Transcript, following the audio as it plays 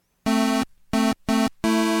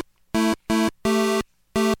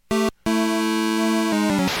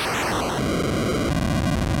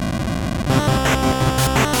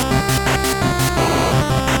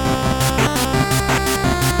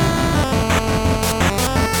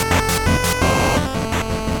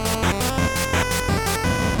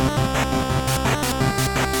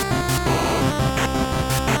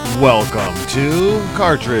Welcome to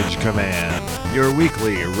Cartridge Command, your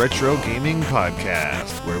weekly retro gaming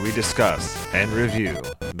podcast where we discuss and review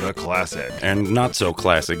the classic and not so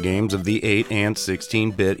classic games of the 8 and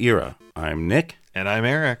 16-bit era. I'm Nick. And I'm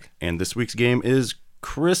Eric. And this week's game is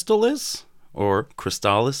Crystalis, or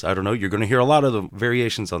Crystalis. I don't know. You're going to hear a lot of the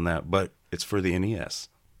variations on that, but it's for the NES.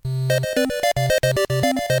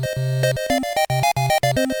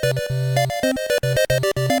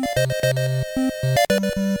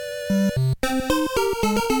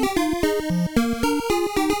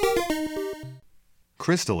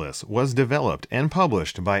 Crystalis was developed and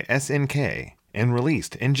published by SNK and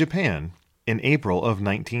released in Japan in April of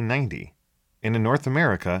 1990, and in North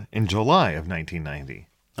America in July of 1990.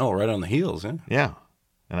 Oh, right on the heels, huh? Yeah,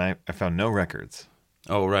 and I found no records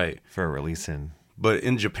Oh, right. for a release in... But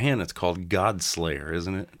in Japan, it's called Godslayer,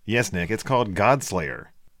 isn't it? Yes, Nick, it's called Godslayer,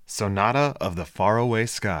 Sonata of the Faraway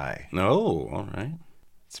Sky. Oh, all right.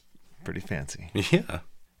 It's pretty fancy. Yeah.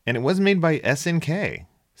 And it was made by SNK.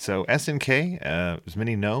 So SNK, as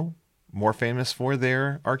many know, more famous for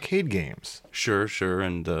their arcade games. Sure.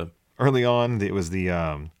 And, Early on, it was the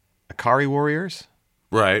Akari Warriors.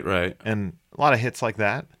 right. And a lot of hits like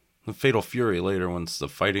that. The Fatal Fury later, once the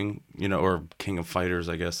fighting, or King of Fighters,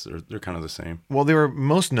 I guess, they're kind of the same. Well, they were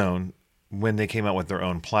most known when they came out with their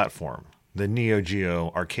own platform. The Neo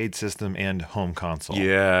Geo arcade system and home console.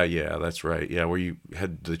 Yeah, that's right. Yeah, where you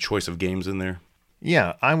had the choice of games in there.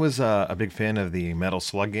 Yeah, I was a big fan of the Metal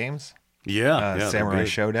Slug games. Yeah, Samurai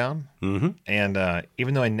Showdown. Mm-hmm. And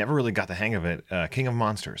even though I never really got the hang of it, King of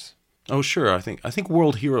Monsters. Oh, sure. I think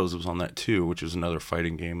World Heroes was on that too, which is another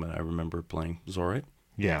fighting game that I remember playing. It was all right.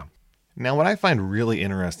 Yeah. Now, what I find really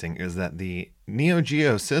interesting is that the Neo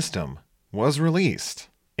Geo system was released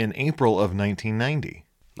in April of 1990.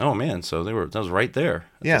 Oh man, so that was right there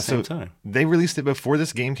at the same time. They released it before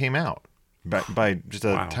this game came out by just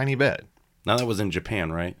a tiny bit. Now that was in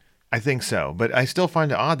Japan, right? I think so, but I still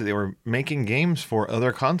find it odd that they were making games for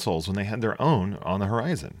other consoles when they had their own on the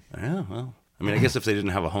horizon. Yeah, well, I mean, I guess if they didn't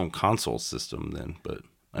have a home console system then, but...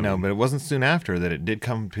 But it wasn't soon after that it did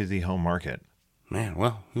come to the home market. Man,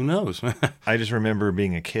 well, who knows? I just remember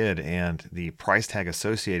being a kid and the price tag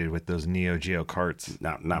associated with those Neo Geo carts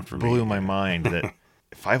Not for me. blew my mind that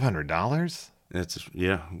 $500?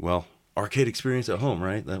 Well, arcade experience at home,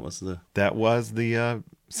 right? That was the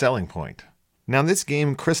selling point. Now, this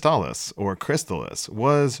game, Crystalis,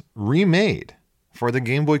 was remade for the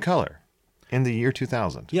Game Boy Color in the year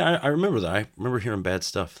 2000. Yeah, I remember that. I remember hearing bad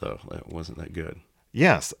stuff, though. That wasn't that good.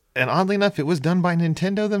 Yes, and oddly enough, it was done by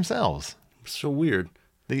Nintendo themselves. So weird.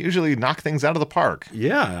 They usually knock things out of the park.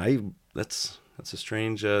 Yeah, that's a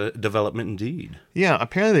strange development indeed. Yeah,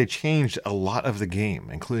 apparently they changed a lot of the game,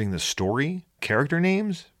 including the story, character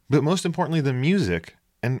names, but most importantly, the music,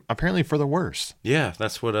 and apparently for the worse. Yeah,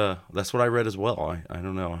 that's what I read as well. I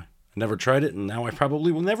don't know. I never tried it, and now I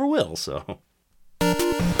probably never will, so...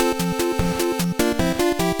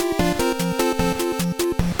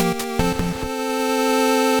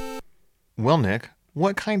 Well, Nick,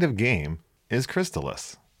 what kind of game is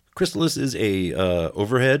Crystalis? Crystalis is a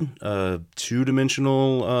overhead,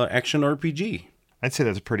 two-dimensional action RPG. I'd say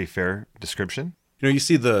that's a pretty fair description. You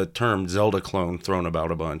see the term Zelda clone thrown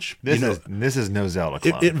about a bunch. This is no Zelda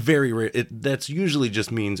clone. It very rare. That's usually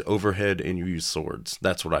just means overhead and you use swords.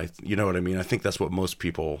 That's what you know what I mean? I think that's what most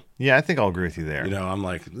people... Yeah, I think I'll agree with you there. I'm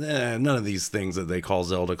like, none of these things that they call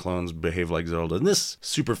Zelda clones behave like Zelda. And this,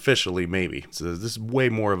 superficially, maybe. So this is way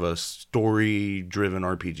more of a story-driven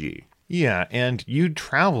RPG. Yeah, and you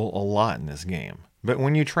travel a lot in this game. But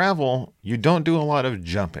when you travel, you don't do a lot of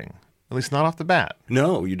jumping. At least not off the bat.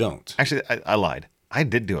 No, you don't. Actually, I lied. I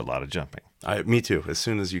did do a lot of jumping. Me too, as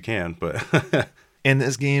soon as you can, but... And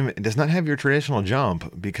this game does not have your traditional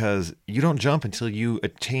jump because you don't jump until you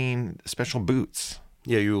attain special boots.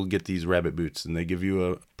 Yeah, you will get these rabbit boots, and they give you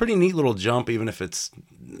a pretty neat little jump, even if it's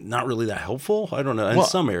not really that helpful. I don't know, in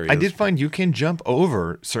some areas. I did find you can jump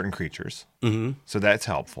over certain creatures, so that's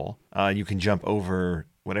helpful. You can jump over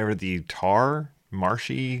whatever the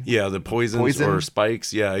marshy... Yeah, the poison or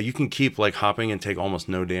spikes. Yeah, you can keep hopping and take almost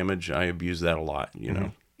no damage. I abuse that a lot,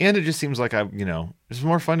 know. And it just seems like it's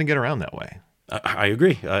more fun to get around that way. I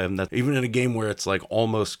agree. Even in a game where it's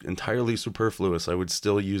almost entirely superfluous, I would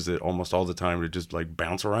still use it almost all the time to just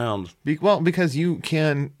bounce around. Because you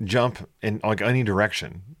can jump in any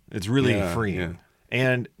direction. It's really free. Yeah.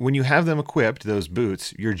 And when you have them equipped, those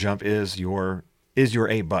boots, your jump is your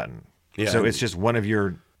A button. Yeah. So it's just one of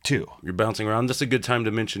your two. You're bouncing around. That's a good time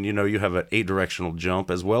to mention, you have an 8-directional jump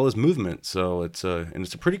as well as movement. So it's a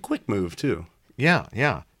pretty quick move too. Yeah.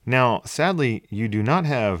 Now, sadly, you do not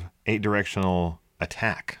have 8-directional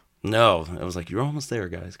attack. No, I was like, you're almost there,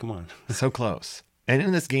 guys. Come on. So close. And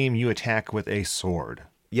in this game, you attack with a sword.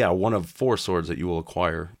 Yeah, one of 4 swords that you will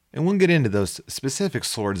acquire. And we'll get into those specific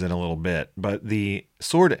swords in a little bit, but the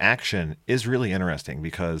sword action is really interesting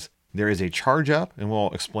because there is a charge up, and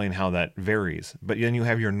we'll explain how that varies. But then you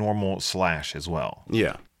have your normal slash as well.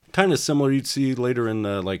 Yeah. Kind of similar you'd see later in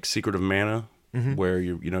the like Secret of Mana, where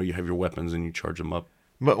you have your weapons and you charge them up.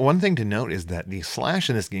 But one thing to note is that the slash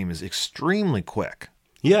in this game is extremely quick.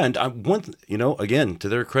 Yeah, and again, to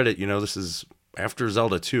their credit, this is after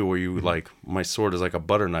Zelda 2, where you like, my sword is like a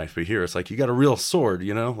butter knife, but here it's like you got a real sword,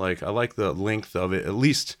 like I like the length of it, at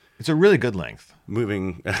least. It's a really good length.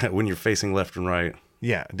 Moving when you're facing left and right.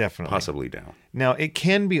 Yeah, definitely. Possibly down. Now, it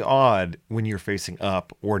can be odd when you're facing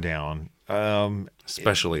up or down.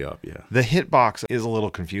 Especially up, yeah. The hitbox is a little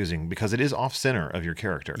confusing because it is off center of your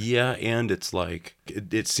character. Yeah, and it's like,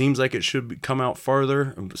 it seems like it should come out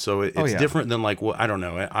farther, so it's different than like, I don't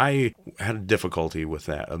know. I had a difficulty with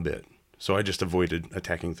that a bit, so I just avoided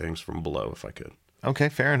attacking things from below if I could. Okay,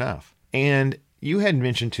 fair enough. And you had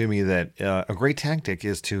mentioned to me that a great tactic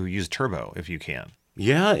is to use turbo if you can.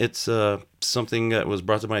 Yeah, it's something that was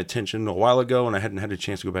brought to my attention a while ago, and I hadn't had a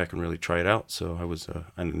chance to go back and really try it out. So I was,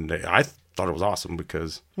 and I thought it was awesome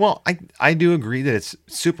because. Well, I do agree that it's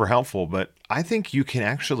super helpful, but I think you can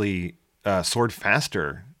actually sword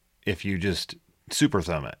faster if you just super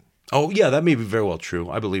thumb it. Oh yeah, that may be very well true.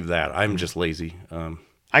 I believe that. I'm just lazy.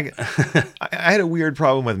 I had a weird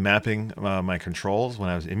problem with mapping my controls when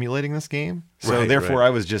I was emulating this game. So therefore, I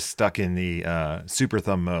was just stuck in the super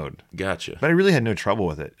thumb mode. Gotcha. But I really had no trouble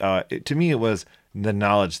with it. To me, it was the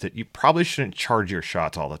knowledge that you probably shouldn't charge your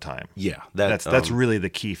shots all the time. Yeah. That's really the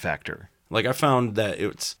key factor. Like I found that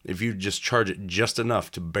if you just charge it just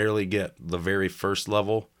enough to barely get the very first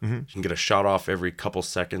level, you can get a shot off every couple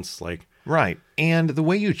seconds. Right. And the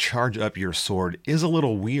way you charge up your sword is a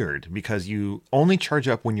little weird because you only charge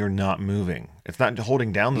up when you're not moving. It's not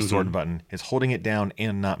holding down the sword button. It's holding it down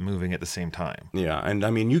and not moving at the same time. Yeah. And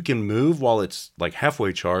I mean, you can move while it's like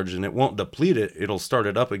halfway charged and it won't deplete it. It'll start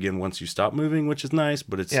it up again once you stop moving, which is nice,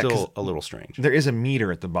 but it's still a little strange. There is a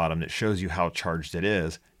meter at the bottom that shows you how charged it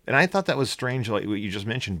is. And I thought that was strange, like what you just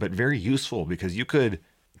mentioned, but very useful because you could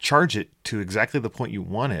charge it to exactly the point you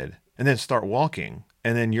wanted and then start walking.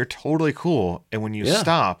 And then you're totally cool. And when you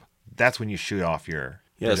stop, that's when you shoot off your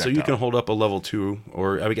projectile. So you can hold up a level 2,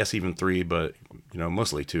 or I guess even 3, but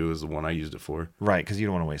mostly 2 is the one I used it for. Right, because you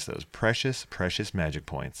don't want to waste those precious, precious magic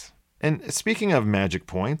points. And speaking of magic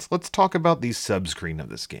points, let's talk about the subscreen of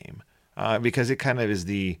this game. Because it kind of is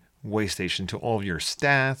the way station to all of your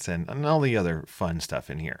stats and all the other fun stuff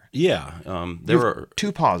in here. Yeah. There are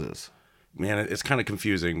 2 pauses. Man, it's kind of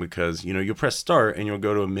confusing because, you'll press start and you'll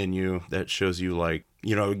go to a menu that shows you like,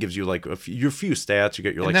 it gives you like your few stats. You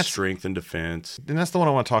get your like strength and defense. And that's the one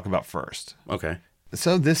I want to talk about first. Okay.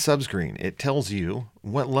 So this subscreen, it tells you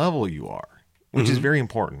what level you are, which is very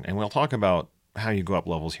important. And we'll talk about how you go up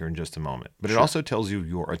levels here in just a moment. But it also tells you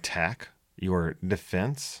your attack, your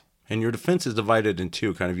defense. And your defense is divided in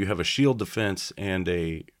 2. Kind of, you have a shield defense and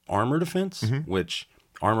a armor defense, which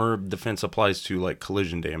armor defense applies to like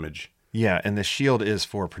collision damage. Yeah, and the shield is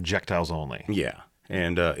for projectiles only. Yeah.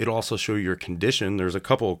 And it'll also show your condition. There's a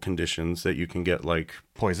couple conditions that you can get, like...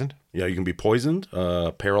 Poisoned? Yeah, you can be poisoned,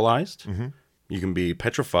 paralyzed. You can be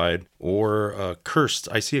petrified, or cursed.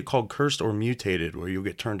 I see it called cursed or mutated, where you'll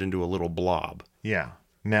get turned into a little blob. Yeah.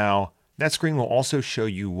 Now, that screen will also show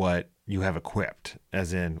you what you have equipped,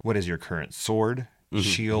 as in what is your current sword,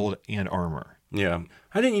 shield, and armor. Yeah.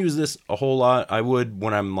 I didn't use this a whole lot. I would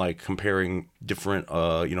when I'm like comparing different,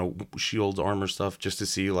 shields, armor stuff, just to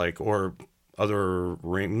see like, or other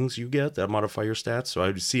rings you get that modify your stats. So I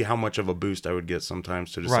would see how much of a boost I would get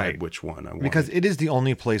sometimes to decide which one I want. Because it is the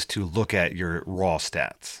only place to look at your raw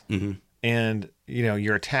stats. And,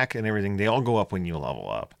 your attack and everything, they all go up when you level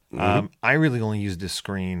up. I really only use this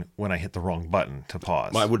screen when I hit the wrong button to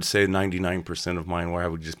pause. I would say 99% of mine where I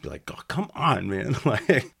would just be like, oh, come on, man.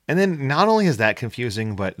 And then not only is that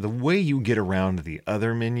confusing, but the way you get around the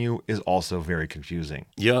other menu is also very confusing.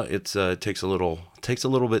 Yeah, it takes a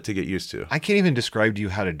little bit to get used to. I can't even describe to you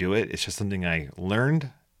how to do it. It's just something I learned.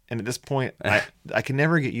 And at this point, I can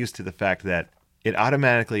never get used to the fact that it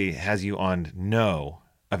automatically has you on no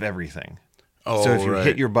of everything. Oh, so if you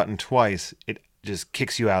hit your button twice, it just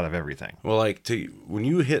kicks you out of everything. Well, like when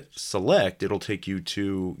you hit select, it'll take you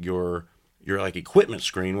to your like equipment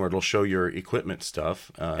screen where it'll show your equipment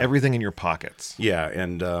stuff. Everything in your pockets. Yeah,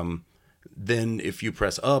 and then if you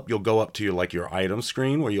press up, you'll go up to your item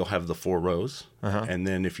screen where you'll have the 4 rows. And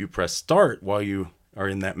then if you press start while you are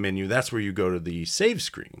in that menu, that's where you go to the save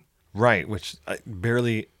screen. Right, which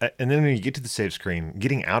barely... and then when you get to the save screen,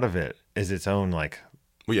 getting out of it is its own, like...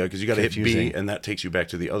 Well, yeah, because you got to hit B, and that takes you back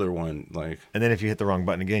to the other one. Like, and then if you hit the wrong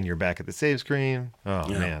button again, you're back at the save screen. Oh,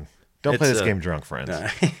 man. Don't play this game drunk, friends.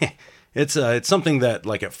 It's something that,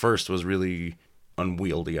 like, at first was really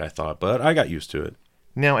unwieldy, I thought, but I got used to it.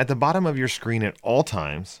 Now, at the bottom of your screen at all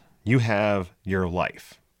times, you have your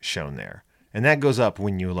life shown there. And that goes up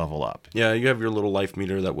when you level up. Yeah, you have your little life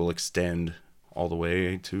meter that will extend all the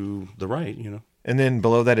way to the right, you know. And then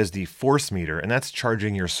below that is the force meter, and that's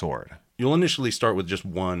charging your sword. You'll initially start with just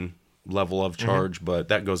one level of charge, but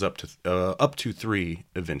that goes up to 3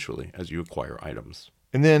 eventually as you acquire items.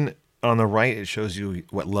 And then on the right, it shows you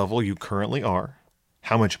what level you currently are,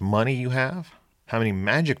 how much money you have, how many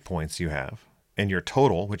magic points you have, and your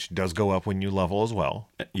total, which does go up when you level as well.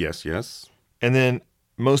 Yes, yes. And then,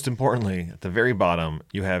 most importantly, at the very bottom,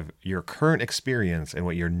 you have your current experience and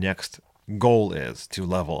what your next goal is to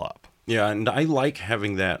level up. Yeah, and I like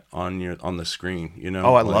having that on the screen, you know?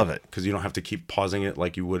 Oh, I love it. Because you don't have to keep pausing it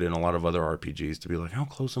like you would in a lot of other RPGs to be like, how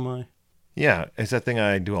close am I? Yeah, it's that thing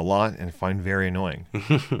I do a lot and find very annoying.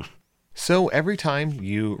 So every time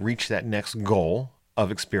you reach that next goal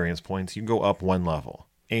of experience points, you go up 1 level.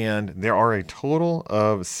 And there are a total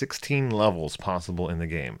of 16 levels possible in the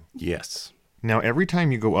game. Yes. Now, every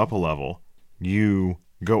time you go up a level, you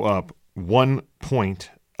go up 1 point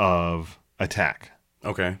of attack.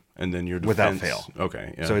 Okay. And then your defense... Without fail.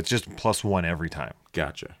 Okay, yeah. So it's just +1 every time.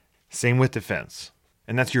 Gotcha. Same with defense.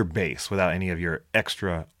 And that's your base without any of your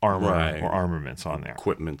extra armor or armaments on there.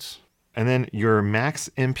 Equipments. And then your max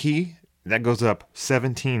MP, that goes up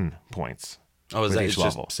 17 points. Oh, is that it's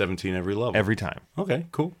just 17 every level? Every time. Okay,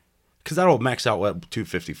 cool. Because that'll max out at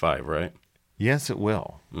 255, right? Yes, it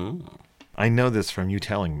will. I know this from you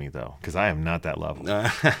telling me, though, because I am not that level.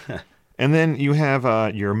 And then you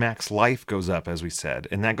have your max life goes up, as we said,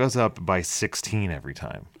 and that goes up by 16 every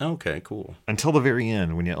time. Okay, cool. Until the very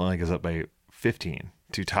end, when it only goes up by 15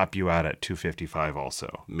 to top you out at 255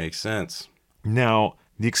 also. Makes sense. Now,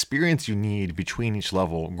 the experience you need between each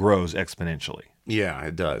level grows exponentially. Yeah,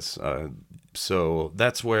 it does. So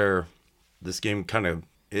that's where this game kind of...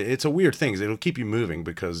 It's a weird thing. It'll keep you moving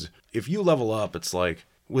because if you level up, it's like...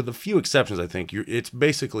 With a few exceptions, I think, it's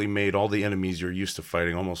basically made all the enemies you're used to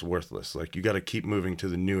fighting almost worthless. Like, you got to keep moving to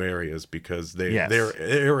the new areas because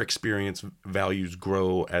their experience values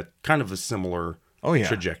grow at kind of a similar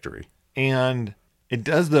trajectory. And it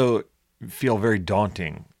does, though, feel very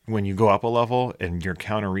daunting when you go up a level and your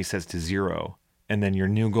counter resets to 0, and then your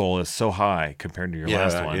new goal is so high compared to your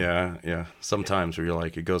last one. Yeah. Sometimes where you're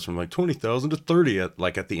like, it goes from like 20,000 to 30 at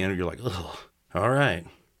the end, you're like, ugh, all right.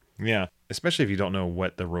 Yeah, especially if you don't know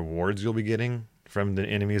what the rewards you'll be getting from the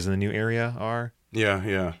enemies in the new area are.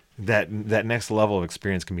 Yeah. That next level of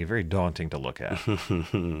experience can be very daunting to look at.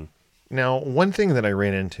 Now, one thing that I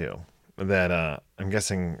ran into that I'm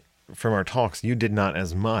guessing from our talks you did not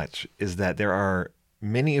as much is that there are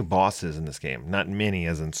many bosses in this game, not many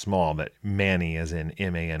as in small, but many as in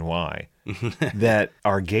M-A-N-Y, that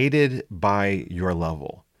are gated by your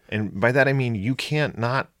level. And by that I mean you can't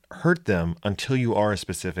not hurt them until you are a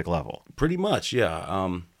specific level. Pretty much,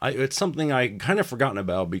 yeah. It's something I kind of forgotten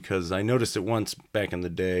about because I noticed it once back in the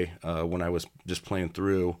day when I was just playing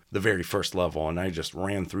through the very first level, and I just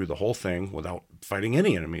ran through the whole thing without fighting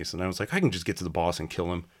any enemies. And I was like, I can just get to the boss and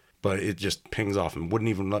kill him, but it just pings off and wouldn't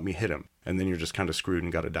even let me hit him. And then you're just kind of screwed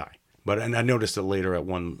and got to die. And I noticed it later at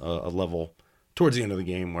one a level towards the end of the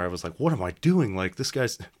game where I was like, what am I doing? Like, this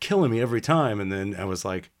guy's killing me every time. And then I was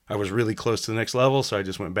like, I was really close to the next level, so I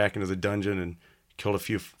just went back into the dungeon and killed a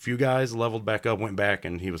few guys, leveled back up, went back,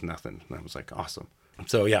 and he was nothing. And I was like, awesome.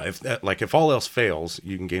 So yeah, if all else fails,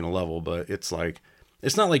 you can gain a level, but it's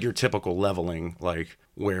not like your typical leveling, like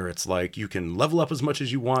where it's like you can level up as much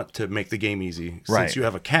as you want to make the game easy. Right. Since you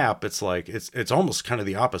have a cap, it's like it's almost kind of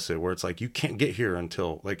the opposite, where it's like you can't get here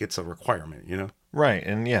until like it's a requirement, you know? Right,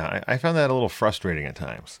 and yeah, I found that a little frustrating at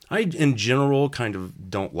times. I, in general, kind of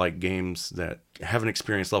don't like games that have an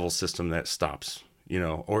experience level system that stops, you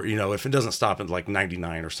know, or, you know, if it doesn't stop at like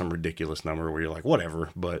 99 or some ridiculous number where you're like, whatever,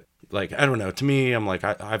 but like, I don't know, to me, I'm like,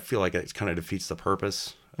 I feel like it kind of defeats the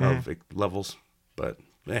purpose of levels, but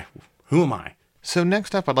who am I? So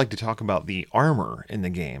next up, I'd like to talk about the armor in the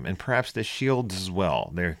game, and perhaps the shields as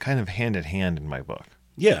well. They're kind of hand in hand in my book.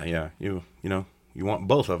 Yeah, you know, you want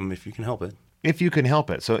both of them if you can help it. If you can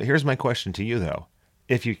help it. So here's my question to you, though.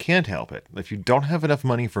 If you can't help it, if you don't have enough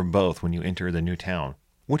money for both when you enter the new town,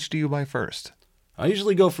 which do you buy first? I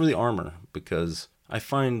usually go for the armor because I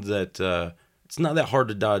find that it's not that hard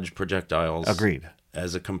to dodge projectiles. Agreed.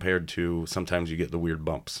 As compared to sometimes you get the weird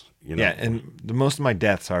bumps. You know? Yeah, and most of my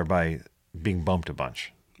deaths are by being bumped a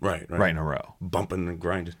bunch. Right. Right in a row. Bumping and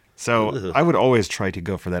grinding. So I would always try to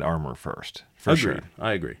go for that armor first. For Agreed. sure.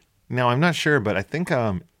 I agree. Now, I'm not sure, but I think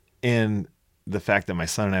in the fact that my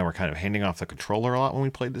son and I were kind of handing off the controller a lot when we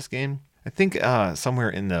played this game, I think somewhere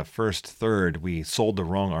in the first third, we sold the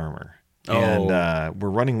wrong armor. Oh. And we're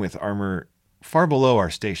running with armor far below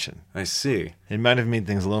our station. I see. It might have made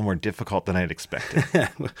things a little more difficult than I'd expected.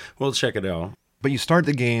 We'll check it out. But you start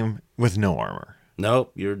the game with no armor.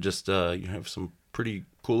 Nope, you're just, you have some pretty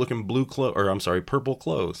cool looking purple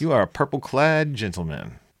clothes. You are a purple-clad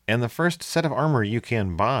gentleman. And the first set of armor you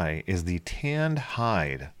can buy is the tanned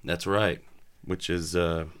hide. That's right. Which is...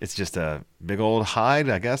 It's just a big old hide,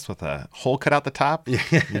 I guess, with a hole cut out the top. Yeah.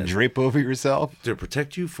 You drape over yourself. To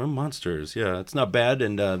protect you from monsters. Yeah, it's not bad.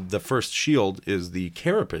 And the first shield is the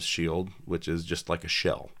Carapace shield, which is just like a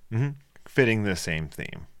shell. Mm-hmm. Fitting the same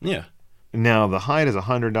theme. Yeah. Now, the hide is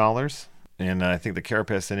 $100, and I think the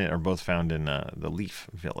Carapace in it are both found in the Leaf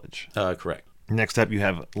Village. Correct. Next up, you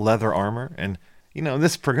have leather armor, and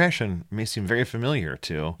this progression may seem very familiar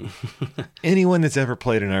to anyone that's ever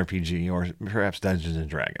played an RPG or perhaps Dungeons and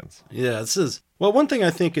Dragons. Yeah, one thing I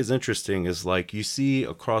think is interesting is like you see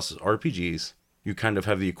across RPGs, you kind of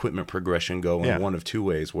have the equipment progression go in one of two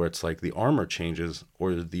ways, where it's like the armor changes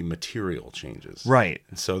or the material changes. Right.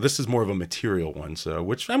 So this is more of a material one,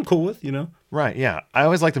 which I'm cool with, Right, yeah. I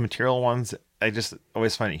always like the material ones. I just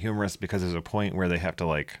always find it humorous because there's a point where they have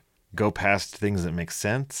to go past things that make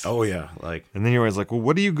sense. Oh, yeah. And then you're always like, well,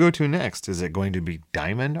 what do you go to next? Is it going to be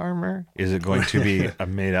diamond armor? Is it going to be a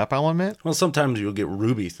made-up element? Well, sometimes you'll get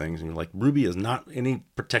ruby things, and you're like, ruby is not any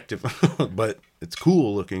protective, but it's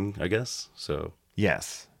cool looking, I guess. So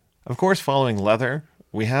yes. Of course, following leather,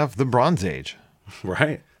 we have the Bronze Age.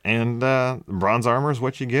 Right. And bronze armor is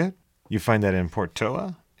what you get. You find that in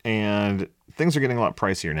Portoa, and things are getting a lot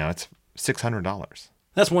pricier now. It's $600.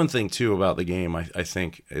 That's one thing, too, about the game, I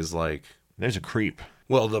think, is like... There's a creep.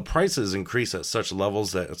 Well, the prices increase at such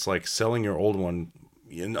levels that it's like selling your old one...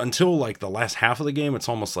 Until the last half of the game, it's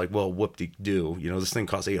almost like, well, whoop-de-doo. This thing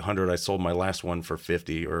costs $800. I sold my last one for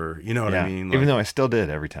 $50, or you know what I mean? Even though I still did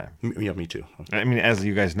every time. Yeah, me too. I mean, as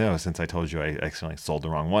you guys know, since I told you I accidentally sold the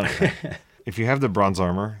wrong one. If you have the bronze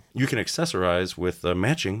armor... You can accessorize with a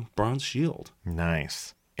matching bronze shield.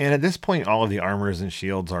 Nice. And at this point, all of the armors and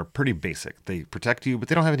shields are pretty basic. They protect you, but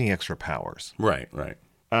they don't have any extra powers. Right.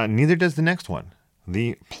 Neither does the next one,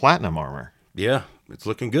 the platinum armor. Yeah, it's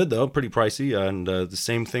looking good, though. Pretty pricey. And the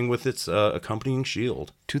same thing with its accompanying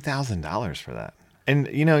shield. $2,000 for that. And,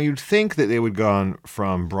 you'd think that they would go on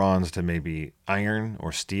from bronze to maybe iron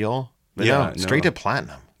or steel. But no, straight to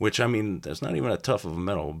platinum. Which, I mean, that's not even a tough of a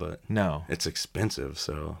metal, but no, it's expensive,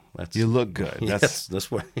 so that's... You look good. That's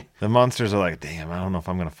what... The monsters are like, damn, I don't know if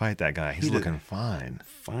I'm going to fight that guy. He's looking fine.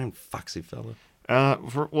 Fine, foxy fella.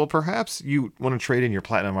 Well, perhaps you want to trade in your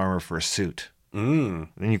platinum armor for a suit. Then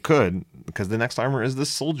you could, because the next armor is the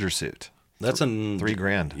soldier suit. That's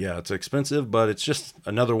 $3,000. Yeah, it's expensive, but it's just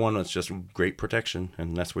another one that's just great protection,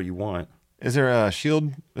 and that's what you want. Is there a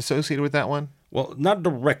shield associated with that one? Well, not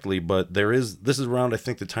directly, but this is around, I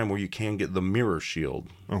think, the time where you can get the mirror shield.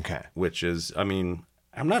 Okay. Which is, I mean,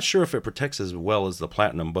 I'm not sure if it protects as well as the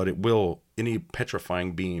platinum, but any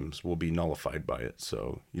petrifying beams will be nullified by it,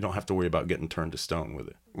 so you don't have to worry about getting turned to stone with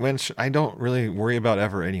it. Which I don't really worry about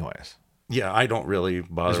ever anyways. Yeah, I don't really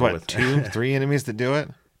bother with... There's 2, 3 enemies that do it?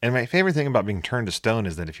 And my favorite thing about being turned to stone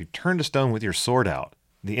is that if you turn to stone with your sword out,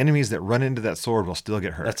 the enemies that run into that sword will still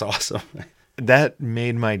get hurt. That's awesome. That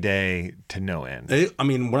made my day to no end. I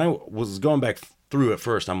mean, when I was going back through it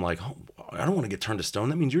first, I'm like, oh, I don't want to get turned to stone.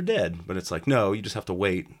 That means you're dead. But it's like, no, you just have to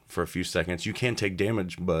wait for a few seconds. You can take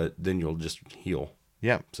damage, but then you'll just heal.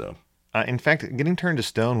 Yeah. So, in fact, getting turned to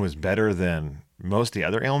stone was better than most of the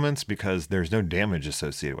other ailments because there's no damage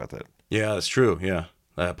associated with it. Yeah, that's true. Yeah.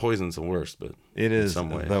 Poison's the worst, but it is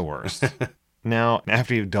the worst. Now,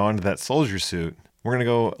 after you've donned that soldier suit, we're going to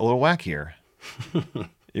go a little wackier.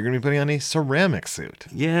 You're going to be putting on a ceramic suit.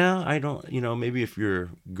 Yeah, I don't, maybe if you're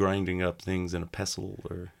grinding up things in a pestle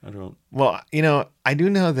or I don't. Well, I do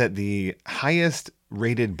know that the highest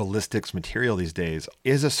rated ballistics material these days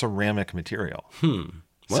is a ceramic material.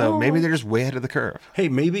 So maybe they're just way ahead of the curve. Hey,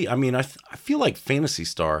 maybe. I mean, I feel like Phantasy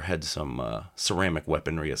Star had some ceramic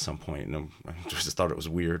weaponry at some point. And I just thought it was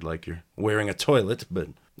weird, like you're wearing a toilet.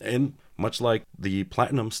 And much like the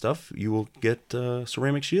platinum stuff, you will get a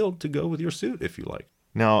ceramic shield to go with your suit if you like.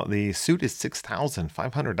 Now, the suit is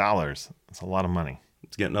 $6,500. That's a lot of money.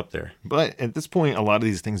 It's getting up there. But at this point, a lot of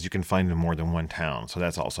these things you can find in more than one town. So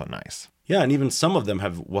that's also nice. Yeah, and even some of them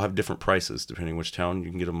will have different prices depending which town. You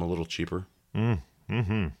can get them a little cheaper. And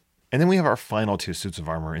then we have our final 2 suits of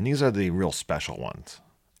armor, and these are the real special ones.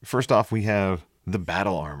 First off, we have The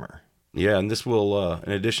battle armor. Yeah, and this will,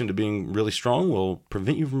 in addition to being really strong, will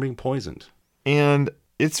prevent you from being poisoned. And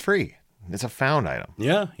it's free. It's a found item.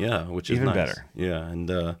 Yeah, which is even nice. better. Yeah,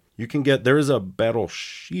 and you can get, there is a battle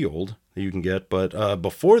shield that you can get, but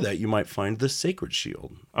before that, you might find the sacred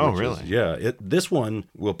shield. Oh, really? This one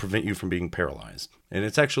will prevent you from being paralyzed. And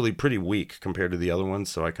it's actually pretty weak compared to the other ones,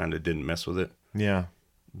 so I kind of didn't mess with it. Yeah.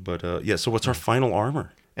 But so what's our final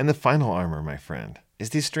armor? And the final armor, my friend, is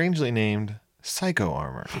the strangely named Psycho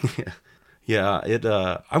armor.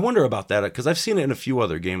 Yeah, I wonder about that, because I've seen it in a few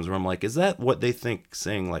other games where I'm like, is that what they think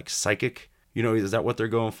saying like psychic? You know, is that what they're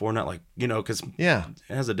going for? Not like, you know, because it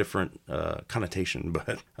has a different connotation.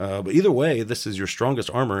 But either way, this is your strongest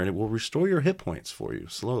armor, and it will restore your hit points for you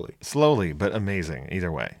slowly. Slowly, but amazing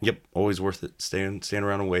either way. Yep, always worth it. Stand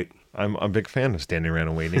around and wait. I'm a big fan of standing around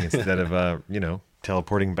and waiting instead of,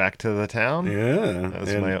 teleporting back to the town. Yeah.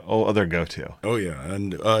 That's my other go-to. Oh, yeah.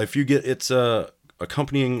 And if you get its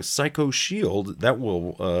accompanying Psycho Shield, that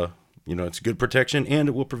will, it's good protection, and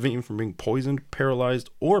it will prevent you from being poisoned, paralyzed,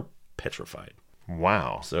 or petrified.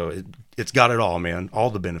 Wow. So it's got it all, man.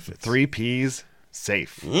 All the benefits. 3 Ps,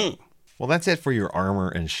 safe. Well, that's it for your armor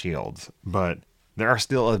and shields, but there are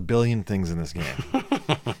still a billion things in this game.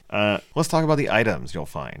 Let's talk about the items you'll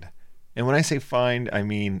find. And when I say find, I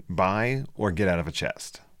mean buy or get out of a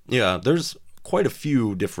chest. Yeah, there's quite a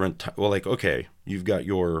few different, you've got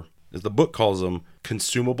your, as the book calls them,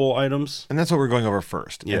 consumable items. And that's what we're going over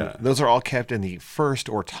first. Yeah. And those are all kept in the first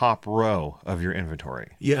or top row of your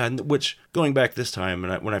inventory. Yeah, and which, going back this time,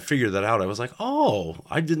 and when I figured that out, I was like, oh,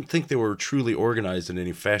 I didn't think they were truly organized in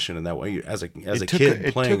any fashion in that way. As a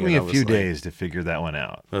kid playing it took me a few days to figure that one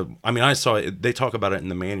out. I saw it, they talk about it in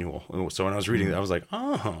the manual. So when I was reading it, I was like,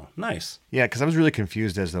 oh, nice. Yeah, because I was really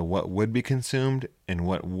confused as to what would be consumed and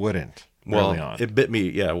what wouldn't early on. It bit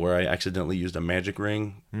me, where I accidentally used a magic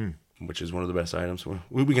ring. Which is one of the best items.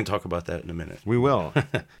 We can talk about that in a minute. We will.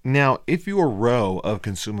 Now, if your row of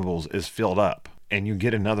consumables is filled up and you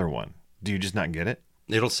get another one, do you just not get it?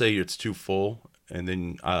 It'll say it's too full, and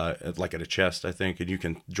then like at a chest, I think, and you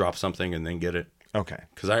can drop something and then get it. Okay.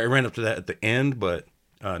 Because I ran up to that at the end, but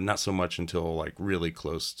not so much until like really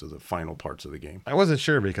close to the final parts of the game. I wasn't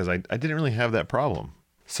sure because I didn't really have that problem.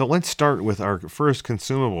 So let's start with our first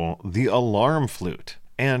consumable, the alarm flute.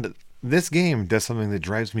 And this game does something that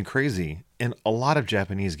drives me crazy in a lot of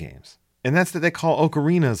Japanese games. And that's that they call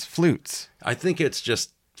ocarinas flutes. I think it's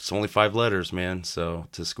only 5 letters, man. So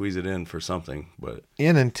to squeeze it in for something, but.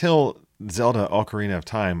 And until Zelda Ocarina of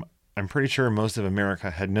Time, I'm pretty sure most of America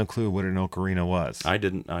had no clue what an ocarina was. I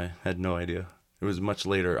didn't. I had no idea. It was much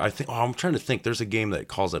later. I'm trying to think. There's a game that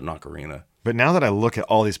calls it an ocarina. But now that I look at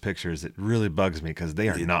all these pictures, it really bugs me because they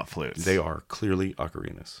are not flutes. They are clearly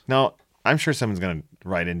ocarinas. Now, I'm sure someone's going to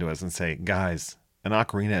write into us and say, guys, an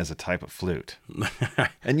ocarina is a type of flute.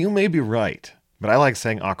 And you may be right, but I like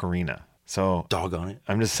saying ocarina. So doggone it.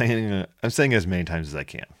 I'm saying it as many times as I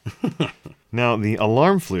can. Now, the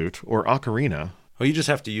alarm flute or ocarina. Well, you just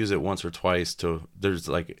have to use it once or twice there's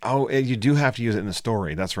like. Oh, you do have to use it in the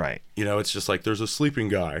story. That's right. It's just like there's a sleeping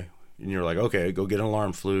guy. And you're like, okay, go get an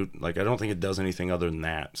alarm flute. Like, I don't think it does anything other than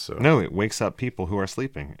that. So no, it wakes up people who are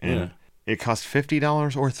sleeping. And it costs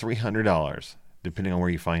 $50 or $300, depending on where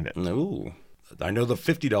you find it. Ooh. I know the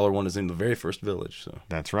 $50 one is in the very first village. So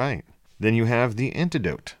that's right. Then you have the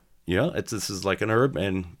antidote. Yeah, this is like an herb,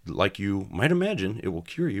 and like you might imagine, it will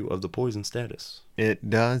cure you of the poison status. It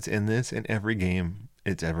does in this and every game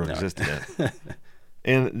it's ever existed in.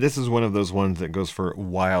 And this is one of those ones that goes for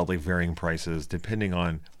wildly varying prices depending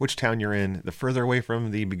on which town you're in. The further away from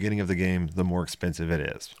the beginning of the game, the more expensive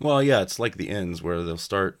it is. Well, yeah, it's like the inns where they'll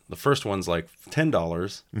start. The first one's like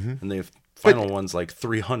 $10, and the final one's like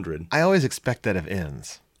 $300. I always expect that of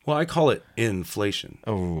inns. Well, I call it inflation.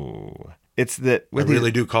 Oh, it's that. I really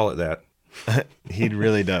do call it that. He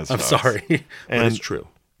really does. I'm sorry, but it's true.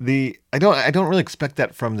 I don't really expect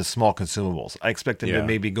that from the small consumables. I expect them to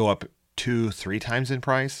maybe go up 2-3 times in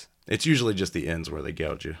price. It's usually just the inns where they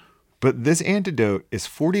gouge you. But this antidote is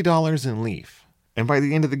 $40 in Leaf, and by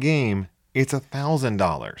the end of the game, it's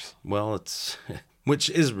 $1,000. Well, which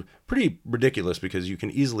is pretty ridiculous because you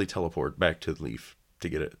can easily teleport back to Leaf to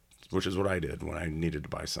get it, which is what I did when I needed to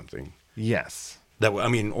buy something. Yes.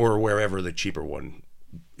 Or wherever the cheaper one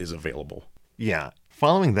is available. Yeah.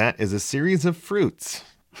 Following that is a series of fruits.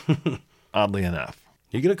 Oddly enough.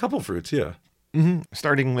 You get a couple fruits, yeah. Mm-hmm.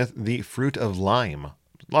 Starting with the fruit of lime. A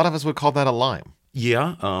lot of us would call that a lime.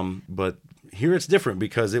 Yeah, but here it's different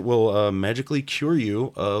because it will magically cure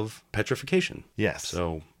you of petrification. Yes.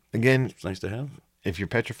 So, again, it's nice to have. If you're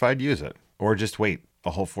petrified, use it. Or just wait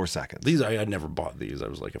a whole 4 seconds. I'd never bought these. I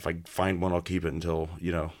was like, if I find one, I'll keep it until,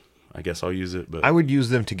 I guess I'll use it. But I would use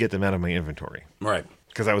them to get them out of my inventory. Right.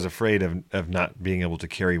 Because I was afraid of not being able to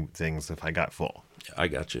carry things if I got full. I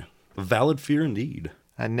got you. A valid fear indeed.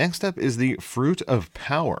 Next up is the Fruit of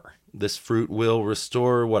Power. This fruit will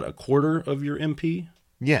restore, what, a quarter of your MP?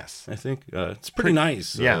 Yes. I think. It's pretty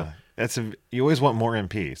nice. Yeah. You always want more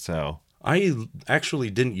MP, so. I actually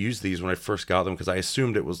didn't use these when I first got them because I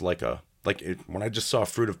assumed it was when I just saw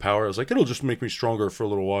Fruit of Power, I was like, it'll just make me stronger for a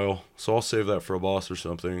little while. So I'll save that for a boss or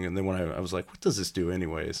something. And then when I was like, what does this do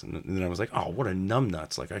anyways? And then I was like, oh, what a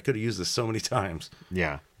numbnuts. Like, I could have used this so many times.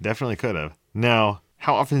 Yeah, definitely could have. Now,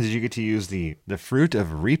 how often did you get to use the Fruit of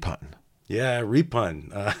Repun? Yeah,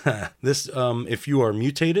 Repun. This, if you are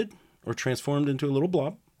mutated or transformed into a little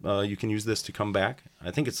blob, you can use this to come back.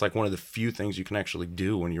 I think it's like one of the few things you can actually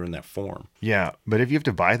do when you're in that form. Yeah, but if you have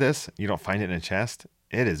to buy this, you don't find it in a chest,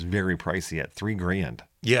 it is very pricey at $3,000.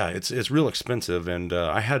 Yeah, it's real expensive. And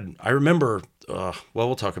I remember,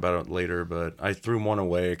 we'll talk about it later, but I threw one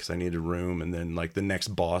away because I needed room. And then like the next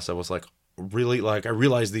boss, I was like, really, like I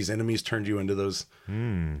realized these enemies turned you into those.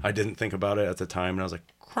 I didn't think about it at the time. And I was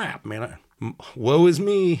like, crap, man, woe is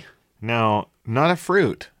me. Now, not a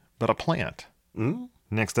fruit, but a plant.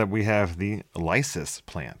 Next up, we have the Lysis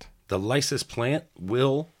plant. The Lysis plant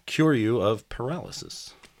will cure you of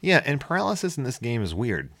paralysis. Yeah, and paralysis in this game is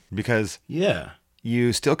weird because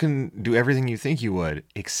you still can do everything you think you would,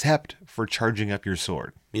 except for charging up your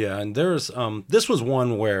sword. Yeah, and there's this was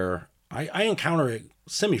one where I encounter it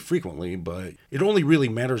semi-frequently, but it only really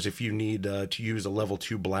matters if you need to use a level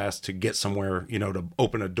 2 blast to get somewhere, to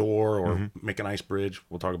open a door or make an ice bridge.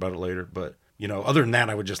 We'll talk about it later, but other than that,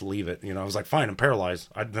 I would just leave it. I was like, fine, I'm paralyzed.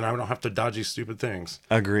 Then I don't have to dodge these stupid things.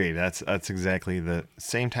 Agreed. That's exactly the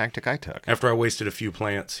same tactic I took. After I wasted a few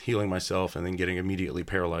plants healing myself and then getting immediately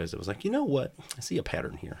paralyzed, I was like, you know what? I see a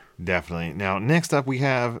pattern here. Definitely. Now, next up, we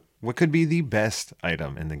have what could be the best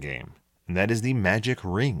item in the game, and that is the Magic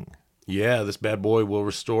Ring. Yeah, this bad boy will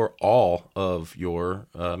restore all of your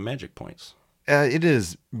magic points. It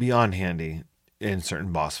is beyond handy in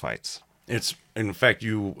certain boss fights. It's, in fact,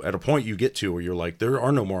 at a point you get to where you're like, there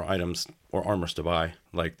are no more items or armors to buy.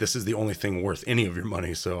 Like, this is the only thing worth any of your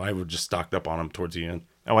money, so I would just stocked up on them towards the end.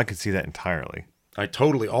 Oh, I could see that entirely. I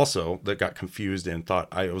totally also got confused and thought,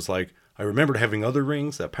 I was like, I remembered having other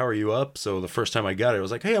rings that power you up, so the first time I got it, I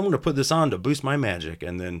was like, hey, I'm going to put this on to boost my magic,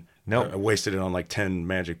 and then I wasted it on like 10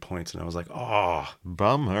 magic points, and I was like, oh.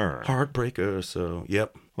 Bummer. Heartbreaker, so,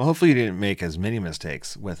 yep. Well, hopefully you didn't make as many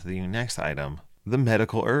mistakes with the next item, the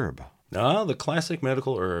Medical Herb. Ah, the classic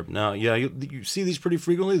medical herb. Now, yeah, you see these pretty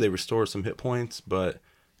frequently. They restore some hit points, but it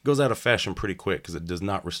goes out of fashion pretty quick because it does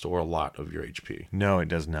not restore a lot of your HP. No, it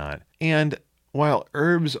does not. And while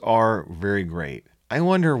herbs are very great, I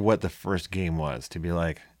wonder what the first game was to be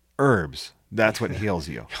like, herbs, that's what heals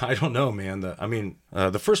you. I don't know, man.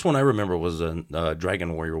 The first one I remember was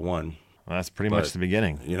Dragon Warrior 1. Well, that's pretty much the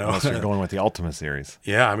beginning. Unless you're going with the Ultima series.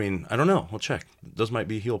 Yeah, I don't know. We'll check. Those might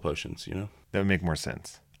be heal potions, That would make more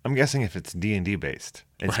sense. I'm guessing if it's D&D based,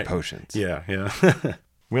 it's potions. Yeah.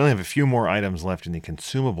 We only have a few more items left in the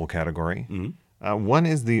consumable category. One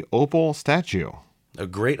is the Opal Statue. A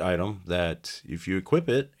great item that if you equip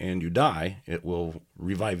it and you die, it will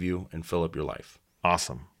revive you and fill up your life.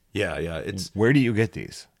 Awesome. Yeah. Where do you get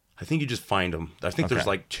these? I think you just find them. I think there's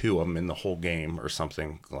like 2 of them in the whole game or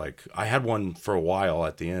something. Like I had one for a while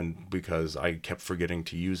at the end because I kept forgetting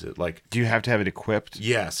to use it. Like, do you have to have it equipped?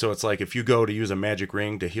 Yeah. So it's like if you go to use a magic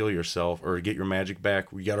ring to heal yourself or get your magic back,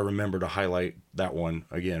 you got to remember to highlight that one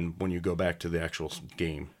again when you go back to the actual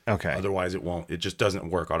game. Okay. Otherwise, it won't. It just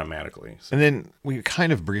doesn't work automatically. So. And then we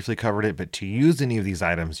kind of briefly covered it, but to use any of these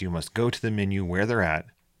items, you must go to the menu where they're at.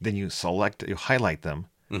 Then you highlight them,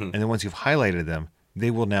 and then once you've highlighted them, they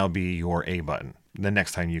will now be your A button the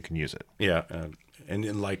next time you can use it. Yeah, and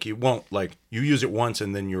then, like it won't like you use it once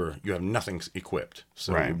and then you have nothing equipped,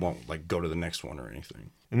 so it won't like go to the next one or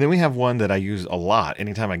anything. And then we have one that I use a lot.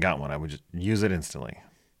 Anytime I got one, I would just use it instantly,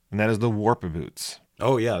 and that is the Warp Boots.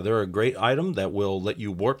 Oh yeah, they're a great item that will let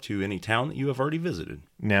you warp to any town that you have already visited.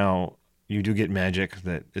 Now you do get magic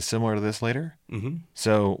that is similar to this later.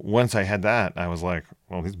 So once I had that, I was like,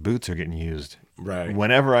 well, these boots are getting used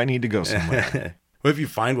whenever I need to go somewhere. Well, if you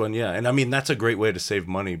find one, yeah. And that's a great way to save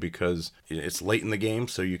money because it's late in the game.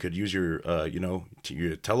 So you could use your,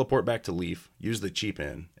 you teleport back to Leaf, use the cheap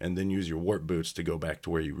inn, and then use your warp boots to go back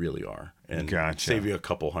to where you really are. And save you a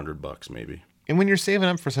couple $100 maybe. And when you're saving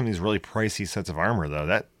up for some of these really pricey sets of armor, though,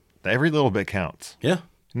 that every little bit counts. Yeah.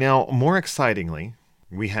 Now, more excitingly,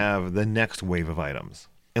 we have the next wave of items.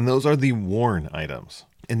 And those are the worn items.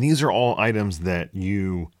 And these are all items that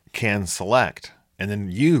you can select and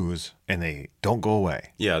then use, and they don't go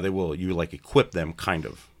away. Yeah, they will. You equip them, kind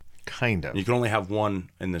of. Kind of. You can only have one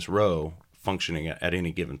in this row functioning at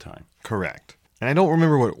any given time. Correct. And I don't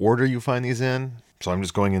remember what order you find these in, so I'm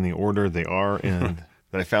just going in the order they are in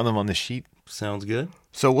that I found them on the sheet. Sounds good.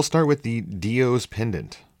 So we'll start with the Dio's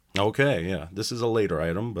pendant. Okay, yeah. This is a later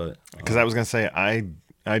item, but... Because I was going to say,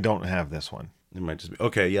 I don't have this one. It might just be...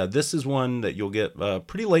 Okay, yeah, this is one that you'll get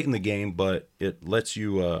pretty late in the game, but it lets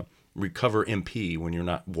you recover MP when you're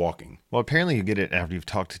not walking. Well, apparently you get it after you've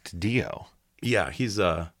talked to Dio. Yeah, he's...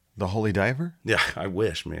 The Holy Diver? Yeah, I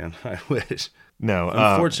wish, man. I wish. No.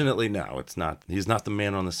 Unfortunately, no, it's not. He's not the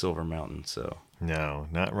man on the Silver Mountain, so... No,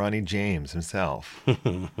 not Ronnie James himself.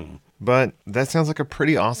 But that sounds like a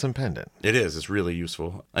pretty awesome pendant. It is. It's really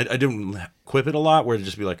useful. I didn't equip it a lot, where it'd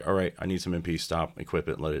just be like, all right, I need some MP, stop, equip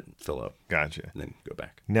it, let it fill up. Gotcha. And then go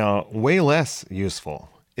back. Now, way less useful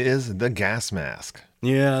is the gas mask.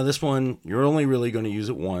 Yeah, this one, you're only really going to use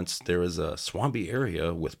it once. There is a swampy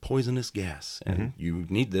area with poisonous gas, and you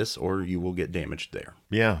need this or you will get damaged there.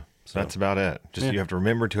 Yeah, so that's about it. Just you have to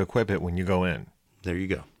remember to equip it when you go in. There you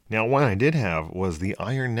go. Now, one I did have was the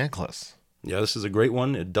iron necklace. Yeah, this is a great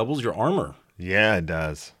one. It doubles your armor. Yeah, it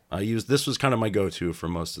does. This was kind of my go-to for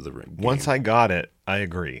most of the game. Once I got it, I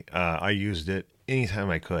agree. I used it anytime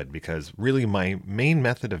I could because really my main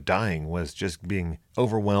method of dying was just being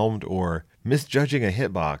overwhelmed or misjudging a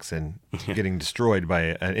hitbox and getting destroyed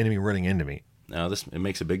by an enemy running into me. Now, it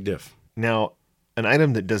makes a big diff. Now, an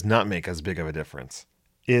item that does not make as big of a difference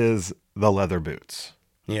is the leather boots.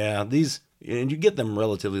 Yeah, these... And you get them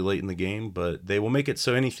relatively late in the game, but they will make it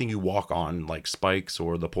so anything you walk on, like spikes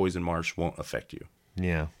or the poison marsh, won't affect you.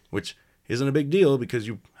 Yeah. Which isn't a big deal because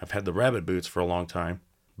you have had the rabbit boots for a long time.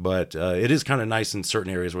 But it is kind of nice in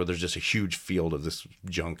certain areas where there's just a huge field of this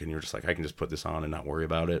junk and you're just like, I can just put this on and not worry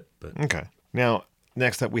about it. But okay. Now,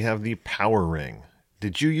 next up we have the power ring.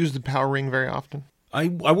 Did you use the power ring very often? I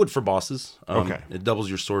would for bosses. Okay. It doubles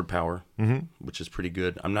your sword power, which is pretty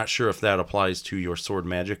good. I'm not sure if that applies to your sword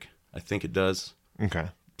magic. I think it does. Okay.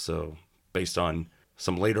 So based on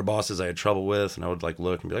some later bosses I had trouble with, and I would like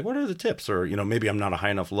look and be like, what are the tips? Or, maybe I'm not a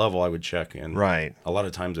high enough level, I would check. And right. A lot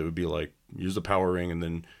of times it would be like, use the power ring and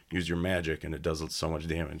then use your magic, and it does so much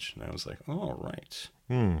damage. And I was like, all right.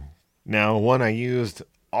 Now, one I used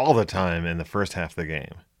all the time in the first half of the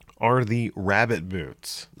game are the rabbit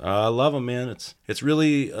boots. I love them, man. It's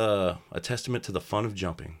really a testament to the fun of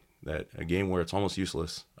jumping. That a game where it's almost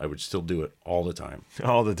useless, I would still do it all the time.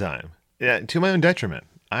 All the time. Yeah, to my own detriment.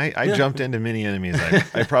 I jumped into many enemies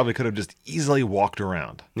I probably could have just easily walked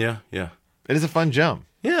around. Yeah. It is a fun jump.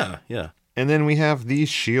 Yeah. And then we have the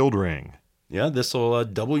shield ring. Yeah, this will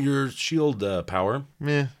double your shield power.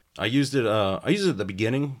 Meh. I used it at the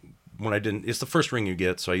beginning when I didn't. It's the first ring you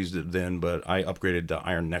get, so I used it then, but I upgraded the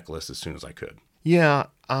iron necklace as soon as I could. Yeah,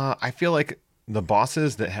 I feel like the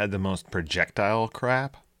bosses that had the most projectile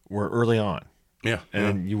crap were early on. Yeah.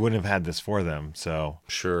 And you wouldn't have had this for them, so.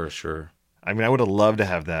 Sure. I mean, I would have loved to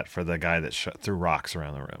have that for the guy that threw rocks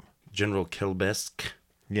around the room. General Kilbesk.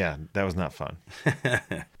 Yeah, that was not fun.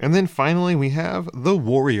 And then finally, we have the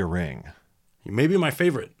warrior ring. Maybe my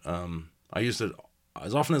favorite. I used it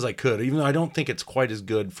as often as I could, even though I don't think it's quite as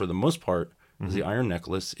good for the most part as the iron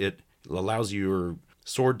necklace. It allows your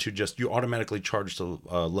sword to you automatically charge to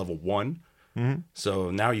level 1. Mm-hmm.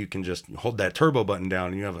 So now you can just hold that turbo button down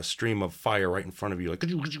and you have a stream of fire right in front of you. Like,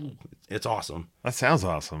 it's awesome. That sounds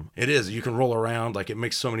awesome. It is. You can roll around. Like, it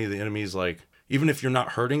makes so many of the enemies, like, even if you're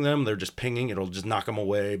not hurting them, they're just pinging. It'll just knock them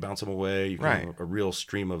away, bounce them away. You can have a real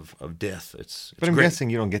stream of death. It's but I'm great. guessing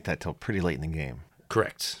you don't get that till pretty late in the game.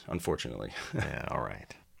 Correct, unfortunately. Yeah, all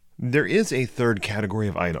right. There is a third category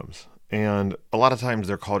of items. And a lot of times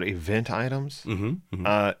they're called event items. And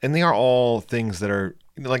they are all things that are,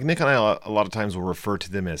 like Nick and I a lot of times will refer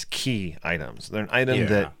to them as key items. They're an item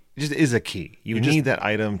that just is a key. You need that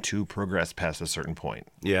item to progress past a certain point.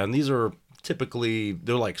 Yeah, and these are typically,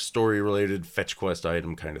 they're like story-related fetch quest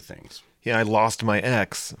item kind of things. Yeah, I lost my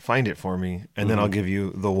X, find it for me, and then I'll give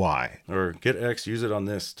you the Y. Or get X, use it on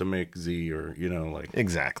this to make Z, or, like.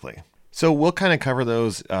 Exactly. So we'll kind of cover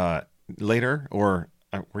those later, or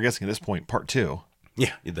we're guessing at this point, part 2.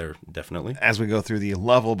 Yeah, they're definitely. As we go through the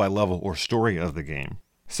level by level or story of the game.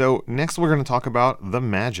 So next we're going to talk about the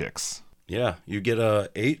magics. Yeah, you get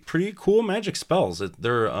 8 pretty cool magic spells.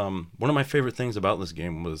 They're one of my favorite things about this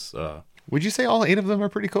game was... Would you say all 8 of them are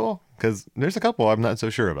pretty cool? Because there's a couple I'm not so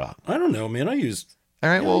sure about. I don't know, man. I use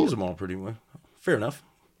them all pretty well. Fair enough.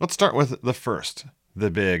 Let's start with the first, the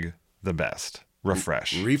best.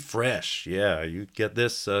 Refresh. Yeah, you get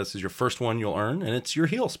this. This is your first one you'll earn, and it's your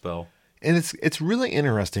heal spell. And it's really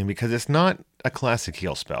interesting because it's not a classic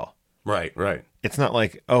heal spell. Right. It's not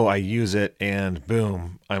like, I use it and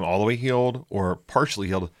boom, I'm all the way healed or partially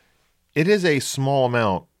healed. It is a small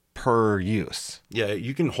amount per use. Yeah,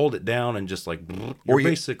 you can hold it down and just like you're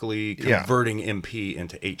basically converting MP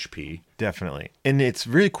into HP. Definitely. And it's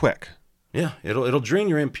really quick. Yeah, it'll drain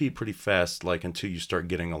your MP pretty fast, like until you start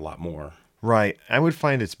getting a lot more. Right. I would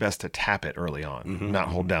find it's best to tap it early on, not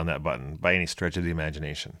hold down that button by any stretch of the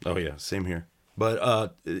imagination. Oh yeah, same here.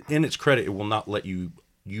 But in its credit, it will not let you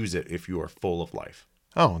use it if you are full of life.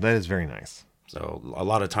 Oh, that is very nice. So a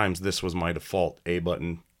lot of times this was my default A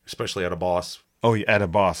button, especially at a boss. Oh, at a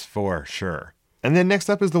boss, for sure. And then next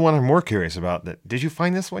up is the one I'm more curious about. Did you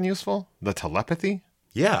find this one useful? The telepathy?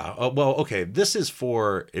 Yeah. Well, okay. This is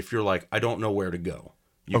for if you're like, I don't know where to go.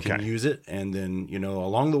 You can use it. And then,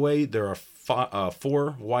 along the way, there are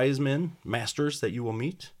 4 wise men, masters that you will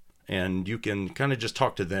meet. And you can kind of just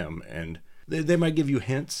talk to them. And they might give you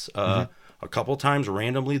hints. A couple times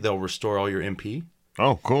randomly, they'll restore all your MP.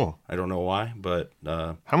 Oh, cool. I don't know why, but...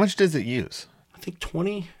 how much does it use? I think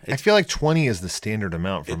 20. I feel like 20 is the standard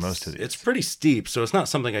amount for most of these. It's pretty steep, so it's not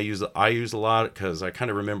something I use a lot because I kind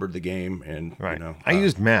of remembered the game. And right. I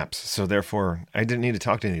used maps, so therefore I didn't need to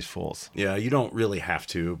talk to any of these fools. Yeah, you don't really have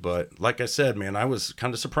to, but like I said, man, I was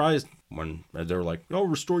kind of surprised when they were like, oh,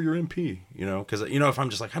 restore your MP, because, if I'm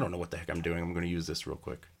just like, I don't know what the heck I'm doing, I'm going to use this real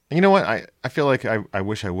quick. And you know what? I feel like I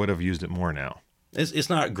wish I would have used it more now. It's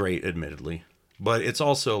not great, admittedly. But it's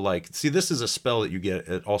also like, see, this is a spell that you get.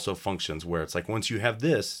 It also functions where it's like, once you have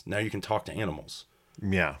this, now you can talk to animals.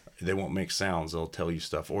 Yeah. They won't make sounds. They'll tell you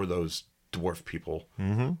stuff. Or those dwarf people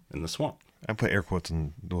in the swamp. I put air quotes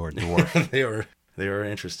on the word dwarf. They are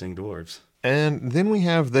interesting dwarves. And then we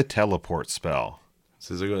have the teleport spell. This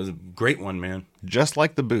is a great one, man. Just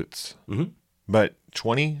like the boots. But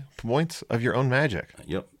 20 points of your own magic.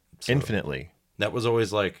 Yep. So infinitely. That was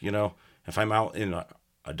always like, if I'm out in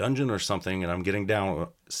a dungeon or something and I'm getting down,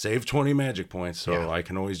 save 20 magic points so I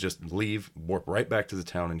can always just leave, warp right back to the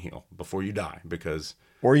town and heal before you die, because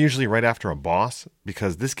or usually right after a boss,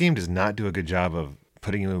 because this game does not do a good job of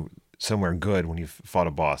putting you somewhere good when you've fought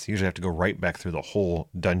a boss. You usually have to go right back through the whole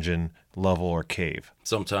dungeon, level, or cave.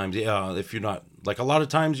 Sometimes, if you're not, like a lot of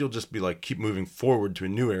times you'll just be like keep moving forward to a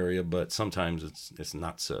new area, but sometimes it's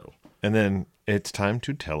not so. And then it's time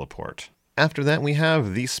to teleport. After that, we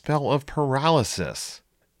have the spell of paralysis,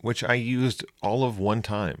 which I used all of one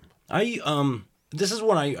time. This is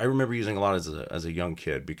one I remember using a lot as a young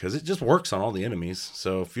kid because it just works on all the enemies.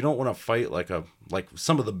 So if you don't want to fight like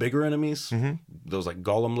some of the bigger enemies, those like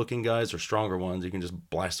golem looking guys or stronger ones, you can just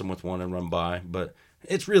blast them with one and run by. But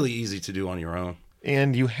it's really easy to do on your own.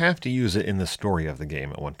 And you have to use it in the story of the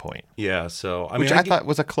game at one point. Yeah, so which I thought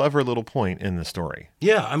was a clever little point in the story.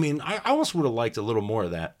 Yeah, I almost would have liked a little more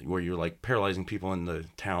of that, where you're like paralyzing people in the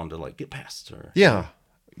town to like get past. Or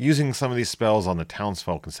using some of these spells on the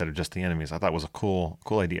townsfolk instead of just the enemies, I thought was a cool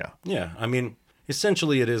idea. Yeah,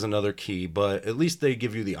 essentially it is another key, but at least they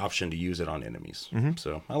give you the option to use it on enemies.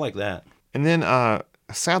 So I like that. And then,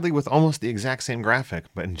 sadly, with almost the exact same graphic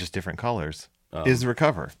but in just different colors, is the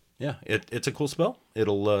recover. Yeah, it's a cool spell.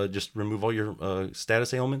 It'll just remove all your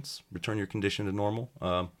status ailments, return your condition to normal.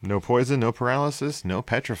 No poison, no paralysis, no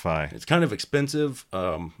petrify. It's kind of expensive.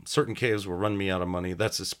 Certain caves will run me out of money.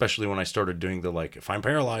 That's especially when I started doing the, if I'm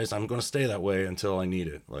paralyzed, I'm going to stay that way until I need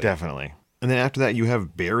it. Definitely. And then after that, you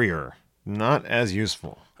have barrier. Not as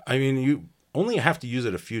useful. You only have to use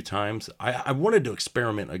it a few times. I wanted to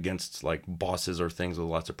experiment against bosses or things with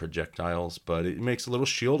lots of projectiles, but it makes a little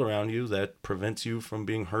shield around you that prevents you from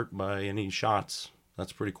being hurt by any shots.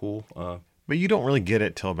 That's pretty cool. But you don't really get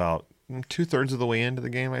it till about 2/3 of the way into the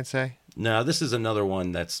game, I'd say. No, this is another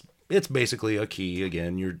one it's basically a key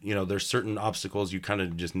again. There's certain obstacles you kind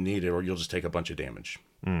of just need it, or you'll just take a bunch of damage.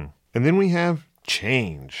 And then we have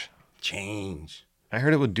change. I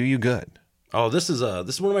heard it would do you good. Oh, this is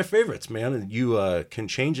one of my favorites, man. You can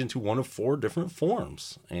change into one of 4 different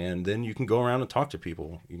forms, and then you can go around and talk to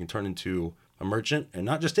people. You can turn into a merchant, and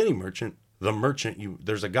not just any merchant. The merchant,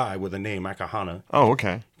 there's a guy with a name, Akahana. Oh,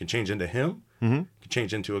 okay. You can change into him. You can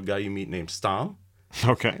change into a guy you meet named Stam.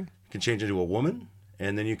 Okay. You can change into a woman,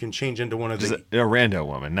 and then you can change into one of a rando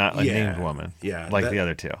woman, not a named woman. Yeah. The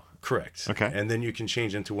other two. Correct. Okay. And then you can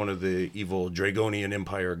change into one of the evil Dragonian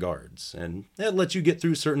Empire guards, and that lets you get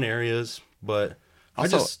through certain areas. But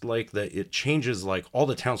also, I just like that it changes, all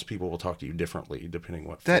the townspeople will talk to you differently depending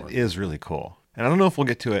what form. That is really cool. And I don't know if we'll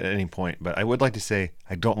get to it at any point, but I would like to say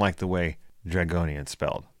I don't like the way Dragonian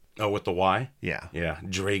spelled. Oh, with the Y? Yeah. Yeah,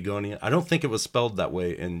 Dragonian. I don't think it was spelled that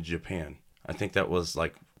way in Japan. I think that was,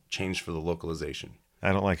 changed for the localization.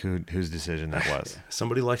 I don't like whose decision that was.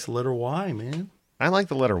 Somebody likes the letter Y, man. I like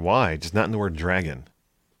the letter Y, just not in the word dragon.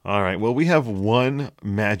 All right, well, we have one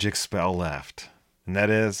magic spell left, and that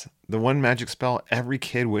is the one magic spell every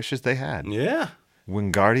kid wishes they had. Yeah.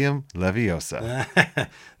 Wingardium Leviosa.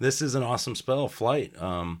 This is an awesome spell, Flight.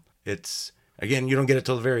 It's, again, you don't get it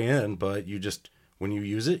till the very end, but when you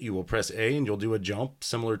use it, you will press A and you'll do a jump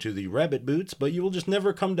similar to the rabbit boots, but you will just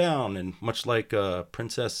never come down. And much like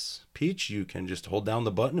Princess Peach, you can just hold down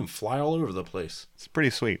the button and fly all over the place. It's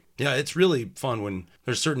pretty sweet. Yeah, it's really fun when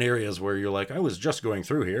there's certain areas where you're like, I was just going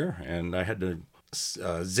through here and I had to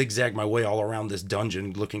zigzag my way all around this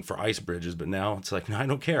dungeon looking for ice bridges, but now it's like, no, I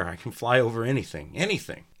don't care. I can fly over anything.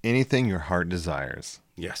 Anything your heart desires.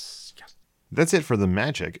 Yes. That's it for the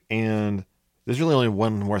magic, and there's really only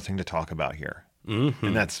one more thing to talk about here, and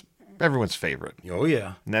that's everyone's favorite. Oh,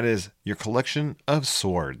 yeah. And that is your collection of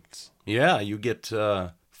swords. Yeah, you get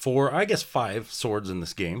 5 swords in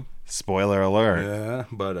this game. Spoiler alert. Yeah,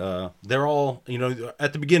 but they're all,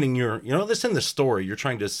 at the beginning, this in the story, you're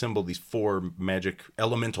trying to assemble these 4 magic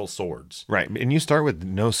elemental swords. Right, and you start with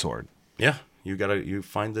no sword. Yeah, you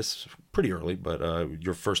find this pretty early, but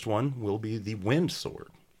your first one will be the wind sword.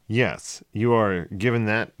 Yes, you are given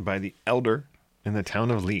that by the elder in the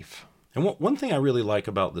town of Leaf. And one thing I really like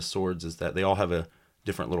about the swords is that they all have a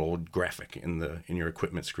different little graphic in your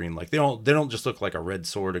equipment screen. Like they don't just look like a red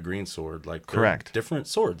sword, a green sword. Like correct, different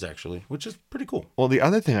swords actually, which is pretty cool. Well, the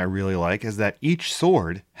other thing I really like is that each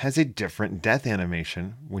sword has a different death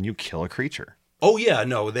animation when you kill a creature. Oh yeah,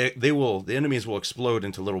 no, the enemies will explode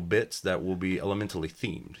into little bits that will be elementally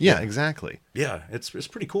themed. Yeah, exactly. Yeah, it's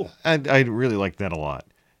pretty cool. I really like that a lot.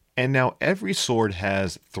 And now every sword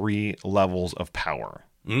has 3 levels of power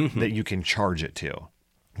that you can charge it to.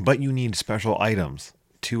 But you need special items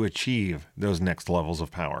to achieve those next levels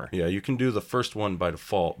of power. Yeah, you can do the first one by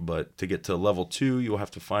default, but to get to level 2, you'll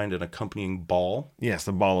have to find an accompanying ball. Yes,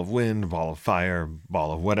 the ball of wind, ball of fire,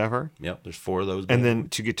 ball of whatever. Yep, there's 4 of those. And then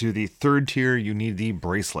to get to the 3rd tier, you need the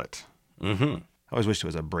bracelet. I always wished it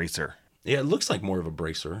was a bracer. Yeah, it looks like more of a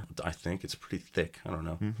bracer, I think. It's pretty thick. I don't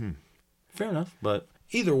know. Fair enough, but...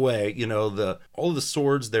 Either way, all of the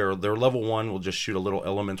swords, their level 1 will just shoot a little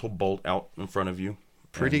elemental bolt out in front of you.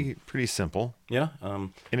 Pretty simple. Yeah.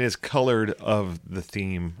 And it is colored of the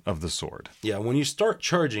theme of the sword. Yeah, when you start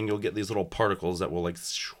charging, you'll get these little particles that will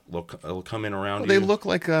they'll come in around you. They look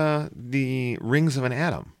like the rings of an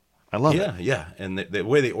atom. I love it. Yeah. And the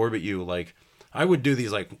way they orbit you, like... I would do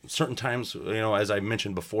these like certain times, as I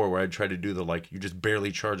mentioned before, where I'd try to do you just barely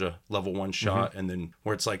charge a level 1 shot, and then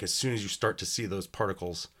where it's like as soon as you start to see those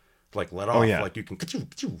particles like let off, like you can,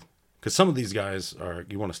 because some of these guys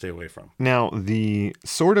you want to stay away from. Now the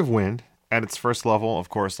Sword of Wind at its first level, of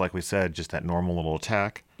course, like we said, just that normal little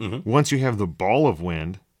attack. Once you have the Ball of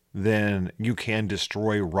Wind, then you can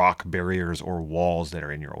destroy rock barriers or walls that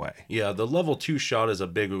are in your way. Yeah, the level 2 shot is a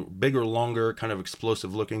bigger, longer, kind of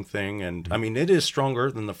explosive looking thing. And I mean, it is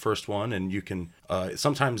stronger than the first one. And you can,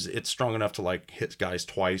 sometimes it's strong enough to like hit guys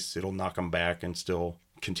twice. It'll knock them back and still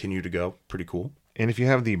continue to go. Pretty cool. And if you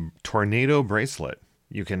have the Tornado Bracelet,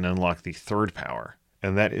 you can unlock the 3rd power.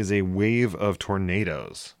 And that is a wave of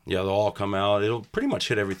tornadoes. Yeah, they'll all come out. It'll pretty much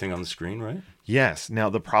hit everything on the screen, right? Yes. Now,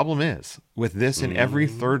 the problem is, with this and every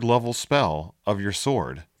 3rd level spell of your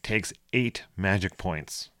sword takes 8 magic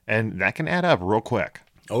points. And that can add up real quick.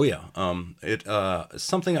 Oh, yeah.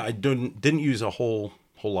 Something I didn't use a whole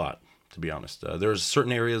lot, to be honest. There's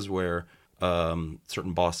certain areas where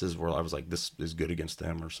certain bosses where I was like, this is good against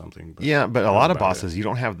them or something. But yeah, but a lot of bosses, you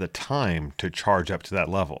don't have the time to charge up to that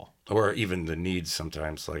level. Or even the needs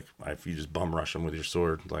sometimes, like if you just bum rush them with your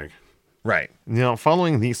sword, like. Right. Now,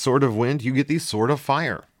 following the Sword of Wind, you get the Sword of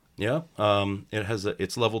Fire. Yeah. It has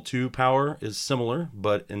its level 2 power is similar,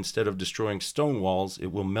 but instead of destroying stone walls,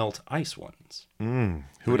 it will melt ice ones. Who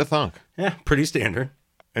would have thunk? Yeah, pretty standard.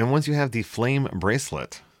 And once you have the Flame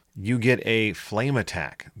Bracelet, you get a flame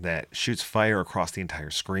attack that shoots fire across the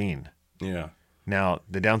entire screen. Yeah. Now,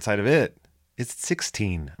 the downside of it is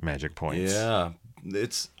 16 magic points. Yeah.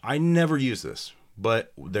 I never use this,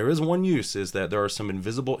 but there is one use, is that there are some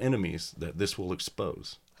invisible enemies that this will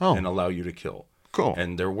expose and allow you to kill. Cool.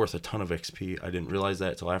 And they're worth a ton of XP. I didn't realize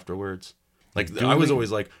that until afterwards. Like I was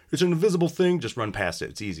always like, it's an invisible thing, just run past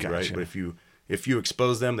it. It's easy, right? But if you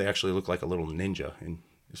expose them, they actually look like a little ninja, and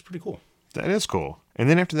it's pretty cool. That is cool. And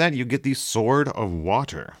then after that, you get the Sword of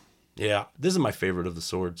Water. Yeah, this is my favorite of the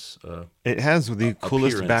swords. It has the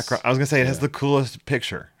coolest background. I was going to say it has the coolest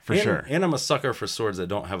picture, for sure. And I'm a sucker for swords that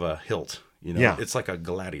don't have a hilt. Yeah. It's like a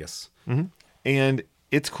gladius. And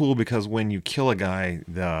it's cool because when you kill a guy,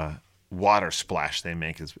 the water splash they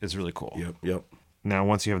make is really cool. Yep. Now,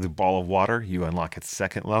 once you have the Ball of Water, you unlock its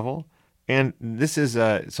 2nd level. And this is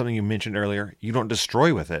something you mentioned earlier. You don't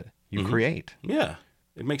destroy with it. You create. Yeah.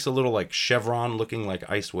 It makes a little like chevron looking like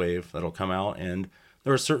ice wave that'll come out, and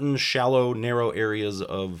There are certain shallow, narrow areas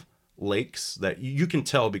of lakes that you can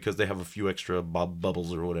tell because they have a few extra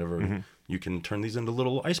bubbles or whatever. Mm-hmm. You can turn these into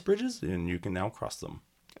little ice bridges, and you can now cross them.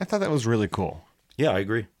 I thought that was really cool. Yeah, I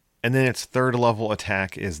agree. And then its third level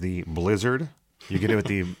attack is the Blizzard. You get it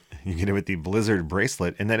with the Blizzard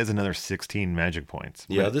bracelet, and that is another 16 magic points.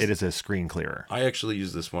 Yeah, it is a screen clearer. I actually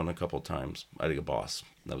used this one a couple times. I think a boss.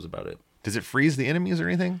 That was about it. Does it freeze the enemies or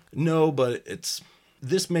anything? No, but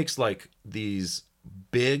this makes like these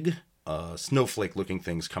big snowflake-looking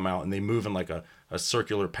things come out, and they move in like a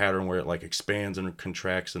circular pattern where it like expands and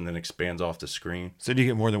contracts and then expands off the screen. So do you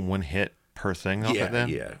get more than one hit per thing off it then?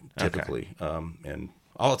 Yeah, typically. Okay. And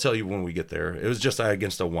I'll tell you when we get there. It was just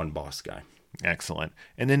against a one boss guy. Excellent.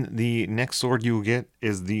 And then the next sword you will get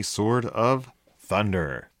is the Sword of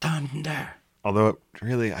Thunder. Thunder. Although it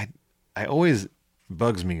really, I always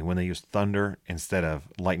bugs me when they use thunder instead of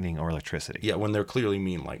lightning or electricity. Yeah, when they're clearly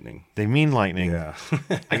mean lightning. They mean lightning. Yeah.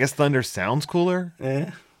 I guess thunder sounds cooler.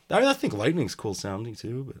 Yeah. I think lightning's cool sounding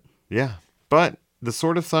too, but yeah. But the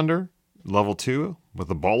Sword of Thunder, level 2 with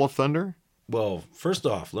the Ball of Thunder. Well, first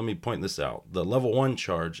off, let me point this out. The level 1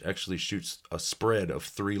 charge actually shoots a spread of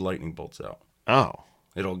 3 lightning bolts out. Oh.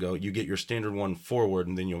 It'll go, you get your standard one forward,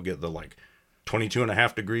 and then you'll get the like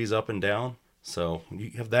 22.5 degrees up and down. So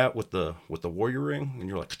you have that with the warrior ring, and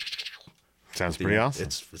you're like, sounds pretty awesome.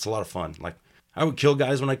 It's a lot of fun. Like, I would kill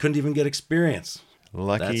guys when I couldn't even get experience.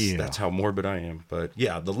 Lucky you. That's how morbid I am. But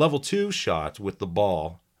yeah, the level 2 shot with the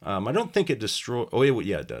ball, I don't think it destroys. Oh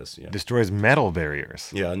yeah, it does. Yeah, destroys metal barriers.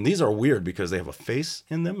 Yeah, and these are weird because they have a face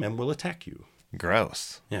in them and will attack you.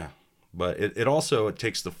 Gross. Yeah, but it also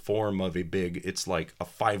takes the form of it's like a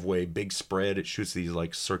 5-way big spread. It shoots these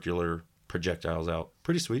like circular projectiles out.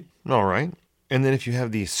 Pretty sweet. All right. And then if you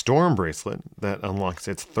have the Storm Bracelet, that unlocks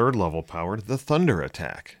its 3rd level power, the Thunder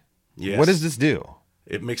Attack. Yes. What does this do?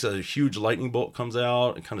 It makes a huge lightning bolt comes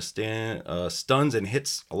out and kind of stuns and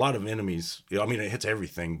hits a lot of enemies. I mean, it hits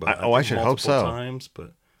everything, but I should hope so. Times,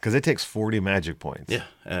 but because it takes 40 magic points.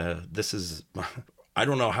 Yeah, this is. I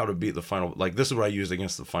don't know how to beat the final. Like, this is what I used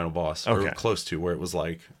against the final boss, or close to, where it was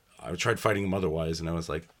like I tried fighting him otherwise, and I was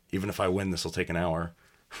like, even if I win, this will take an hour.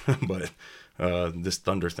 But this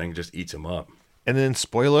thunder thing just eats him up. And then,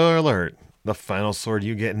 spoiler alert: the final sword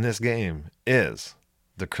you get in this game is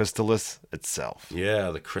the Crystallis itself.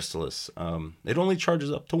 Yeah, the Crystallis. It only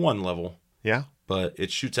charges up to 1 level. Yeah. But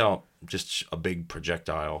it shoots out just a big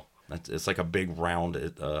projectile. It's like a big round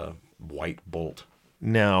white bolt.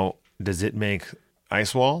 Now, does it make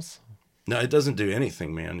ice walls? No, it doesn't do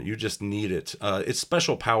anything, man. You just need it. Its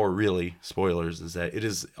special power, really, spoilers, is that it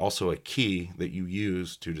is also a key that you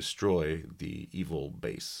use to destroy the evil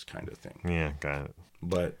base kind of thing. Yeah, got it.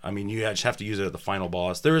 But, I mean, you just have to use it at the final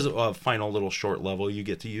boss. There is a final little short level you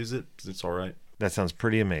get to use it. It's all right. That sounds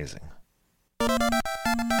pretty amazing.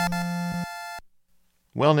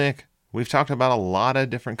 Well, Nick, we've talked about a lot of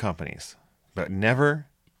different companies, but never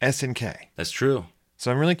SNK. That's true.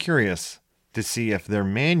 So I'm really curious to see if their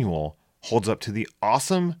manual holds up to the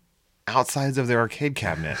awesome outsides of their arcade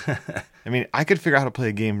cabinet. I mean, I could figure out how to play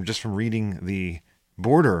a game just from reading the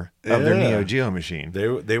border of their Neo Geo machine.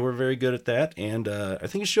 They were very good at that, and I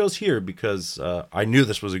think it shows here because I knew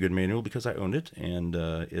this was a good manual because I owned it, and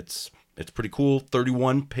it's pretty cool.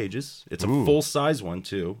 31 pages. It's a full-size one,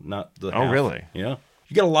 too, not the half. Really? Yeah.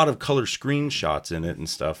 You get a lot of color screenshots in it and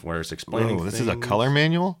stuff where it's explaining this is a color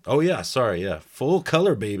manual? Oh, yeah. Sorry, yeah. Full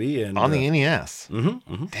color, baby. And on the NES?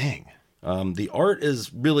 Mm-hmm. Dang. The art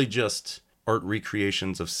is really just art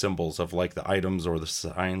recreations of symbols of, like, the items or the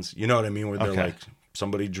signs. You know what I mean? Where they're like,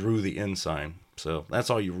 somebody drew the N sign. So that's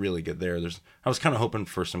all you really get there. I was kind of hoping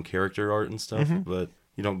for some character art and stuff, but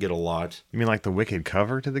you don't get a lot. You mean like the wicked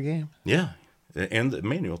cover to the game? Yeah. And the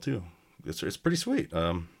manual, too. It's pretty sweet.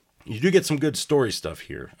 You do get some good story stuff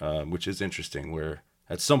here, which is interesting, where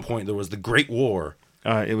at some point there was the Great War.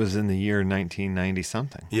 It was in the year 1990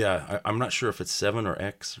 something. Yeah, I'm not sure if it's 7 or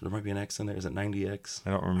X. There might be an X in there. Is it 90X?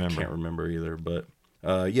 I don't remember. I can't remember either. But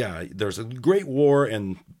yeah, there's a Great War,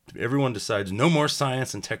 and everyone decides no more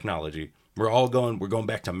science and technology. We're going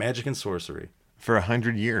back to magic and sorcery. For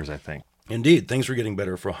 100 years, I think. Indeed, things were getting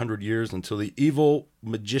better for 100 years until the evil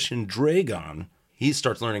magician Dragon, he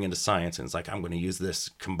starts learning into science, and it's like, I'm going to use this,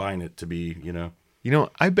 combine it to be, You know,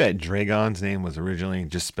 I bet Dragon's name was originally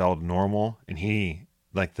just spelled normal, and he,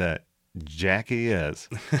 like the jack he is,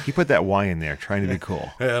 he put that Y in there trying to be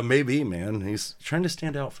cool. Maybe, man. He's trying to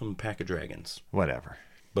stand out from a pack of dragons. Whatever.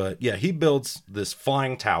 But yeah, he builds this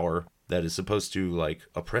flying tower that is supposed to, like,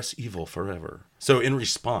 oppress evil forever. So in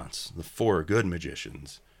response, the 4 good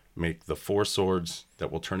magicians make the 4 swords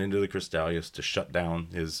that will turn into the Crystallis to shut down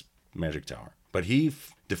his magic tower. But he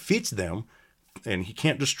defeats them and he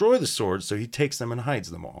can't destroy the swords, so he takes them and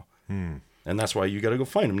hides them all. And that's why you got to go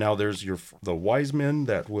find them. Now there's the wise men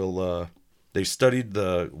that will. They studied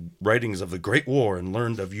the writings of the Great War and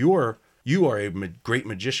learned of you are a great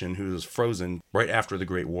magician who is frozen right after the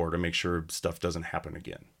Great War to make sure stuff doesn't happen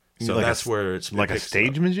again. So like that's where it's like a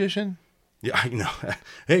stage magician. Yeah, I know.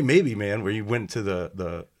 Hey, maybe, man, where you went to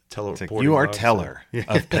the teleporting. Like you are Teller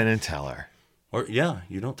of Penn and Teller. Or yeah,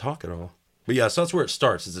 you don't talk at all. But yeah, so that's where it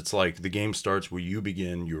starts. Is it's like the game starts where you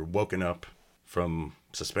begin. You're woken up from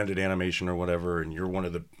suspended animation or whatever, and you're one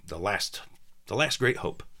of the last great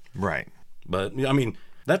hope. Right. But I mean,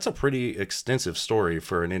 that's a pretty extensive story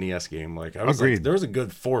for an NES game. Like I was Agreed. like, there was a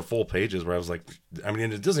good 4 full pages where I was like, I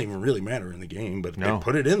mean, it doesn't even really matter in the game, but they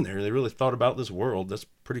put it in there. They really thought about this world. That's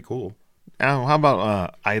pretty cool. How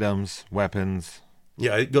about items, weapons?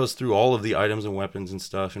 Yeah, it goes through all of the items and weapons and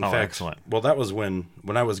stuff. In fact, excellent. Well, that was when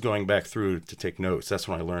I was going back through to take notes. That's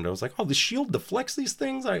when I learned. I was like, oh, the shield deflects these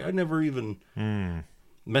things? I never even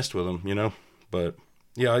messed with them, you know? But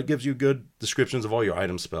yeah, it gives you good descriptions of all your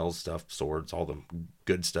items, spells, stuff, swords, all the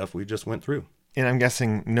good stuff we just went through. And I'm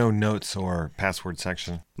guessing no notes or password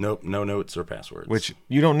section. Nope, no notes or passwords. Which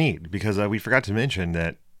you don't need because we forgot to mention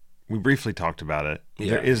that we briefly talked about it.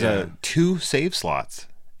 Yeah, there is 2 save slots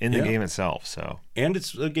in the game itself. And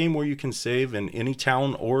it's a game where you can save in any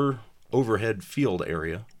town or overhead field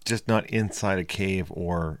area. Just not inside a cave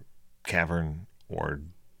or cavern or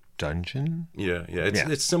dungeon? Yeah.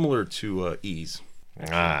 It's similar to Ys.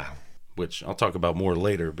 Which I'll talk about more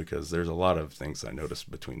later because there's a lot of things I noticed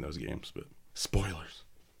between those games, but spoilers.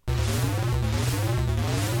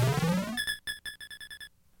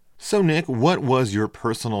 So Nick, what was your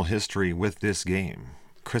personal history with this game,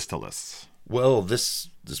 Crystalis? Well, this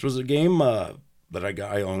was a game that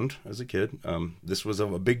I owned as a kid. This was a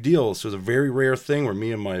big deal. This was a very rare thing where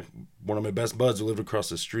me and one of my best buds who lived across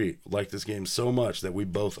the street liked this game so much that we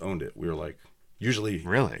both owned it. We were like, usually,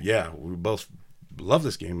 really, yeah, we both love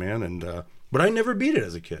this game, man. And but I never beat it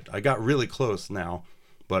as a kid. I got really close now,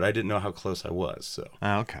 but I didn't know how close I was. So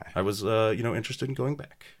okay, I was interested in going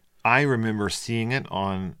back. I remember seeing it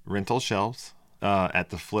on rental shelves at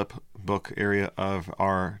the flip book area of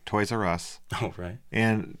our Toys R Us. Oh, right.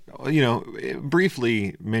 And,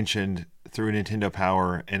 briefly mentioned through Nintendo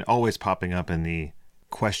Power and always popping up in the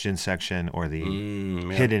question section or the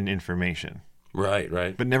hidden information. Right.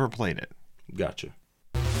 But never played it. Gotcha.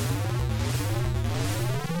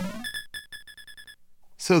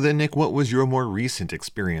 So then, Nick, what was your more recent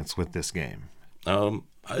experience with this game?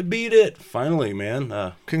 I beat it finally,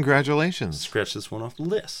 man. Congratulations! Scratch this one off the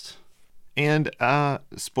list. And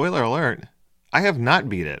spoiler alert: I have not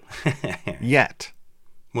beat it yet.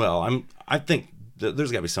 Well, I think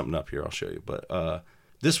there's got to be something up here. I'll show you. But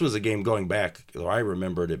this was a game going back. I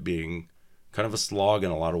remembered it being kind of a slog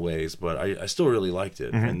in a lot of ways, but I still really liked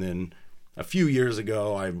it. Mm-hmm. And then a few years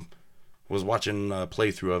ago, I was watching a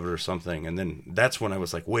playthrough of it or something, and then that's when I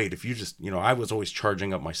was like, wait, if you just, I was always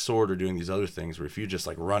charging up my sword or doing these other things where if you just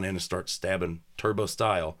like run in and start stabbing turbo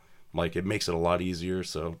style, like it makes it a lot easier.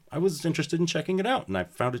 So I was interested in checking it out, and I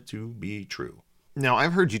found it to be true. Now,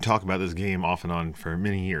 I've heard you talk about this game off and on for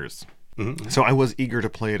many years, mm-hmm. so I was eager to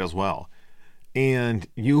play it as well. And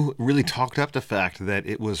you really talked up the fact that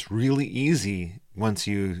it was really easy once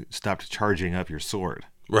you stopped charging up your sword.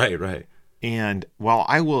 Right. And while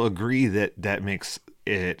I will agree that makes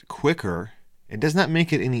it quicker, it does not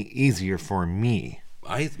make it any easier for me.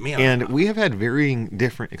 And we have had varying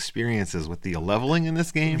different experiences with the leveling in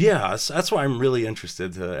this game. Yeah, that's why I'm really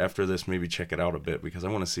interested to, after this, maybe check it out a bit, because I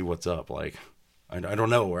want to see what's up. Like, I don't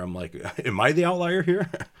know where I'm like, am I the outlier here?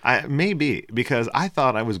 Maybe, because I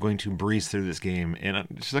thought I was going to breeze through this game in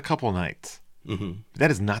just a couple nights. Mm-hmm.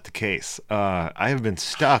 That is not the case. I have been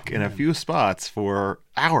stuck in a few spots for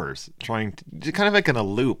hours trying to, kind of like in a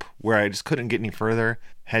loop where I just couldn't get any further,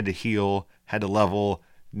 had to heal, had to level,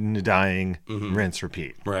 dying, mm-hmm. rinse,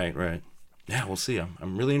 repeat. Right. Yeah, we'll see.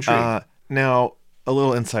 I'm really intrigued. Now, a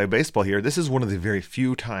little inside baseball here. This is one of the very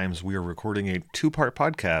few times we are recording a 2-part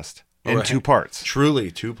podcast in 2 parts.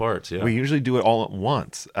 Truly 2 parts, yeah. We usually do it all at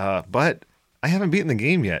once, but I haven't beaten the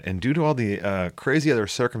game yet, and due to all the crazy other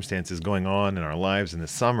circumstances going on in our lives in the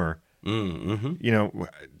summer, mm-hmm.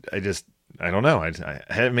 I don't know. I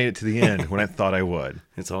haven't made it to the end when I thought I would.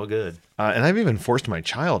 It's all good. And I've even forced my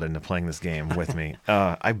child into playing this game with me.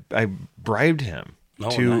 I bribed him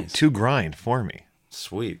to grind for me.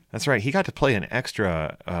 Sweet. That's right. He got to play an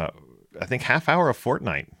extra, I think, half hour of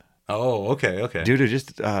Fortnite. Oh, okay. Due to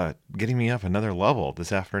just getting me up another level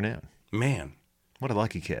this afternoon. Man. What a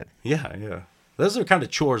lucky kid. Yeah. Those are the kind of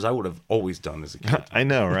chores I would have always done as a kid. I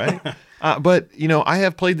know, right? But, I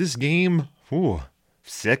have played this game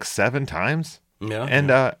 6, 7 times. Yeah.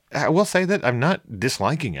 And I will say that I'm not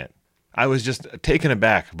disliking it. I was just taken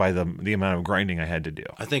aback by the amount of grinding I had to do.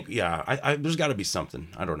 I think, I there's got to be something.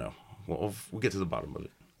 I don't know. We'll get to the bottom of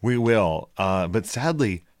it. We will. But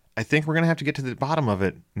sadly, I think we're going to have to get to the bottom of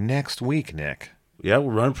it next week, Nick. Yeah,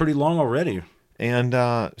 we're running pretty long already. And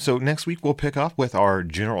so next week we'll pick up with our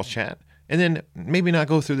general chat. And then maybe not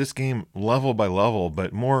go through this game level by level,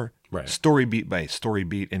 but more story beat by story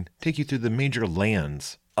beat and take you through the major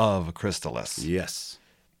lands of Crystalis. Yes.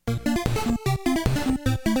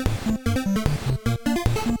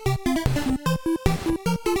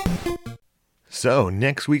 So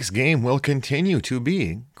next week's game will continue to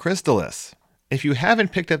be Crystalis. If you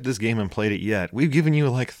haven't picked up this game and played it yet, we've given you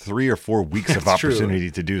like 3 or 4 weeks of opportunity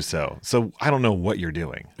to do so. So I don't know what you're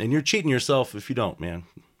doing. And you're cheating yourself if you don't, man.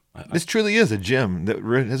 This truly is a gem that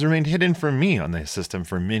has remained hidden from me on the system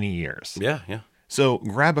for many years. Yeah. So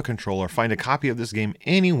grab a controller, find a copy of this game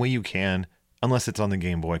any way you can, unless it's on the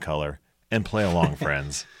Game Boy Color, and play along,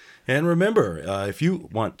 friends. And remember, if you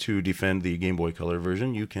want to defend the Game Boy Color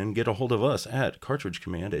version, you can get a hold of us at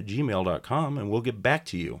cartridgecommand@gmail.com, and we'll get back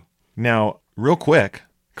to you. Now, real quick,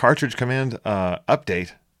 Cartridge Command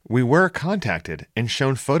update. We were contacted and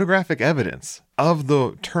shown photographic evidence of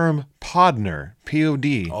the term Podner,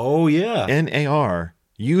 P-O-D, oh yeah, N-A-R,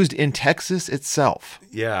 used in Texas itself.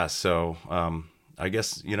 Yeah, so I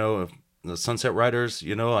guess, the Sunset Riders,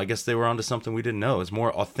 I guess they were onto something we didn't know. It's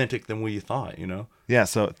more authentic than we thought, Yeah,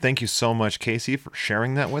 so thank you so much, Casey, for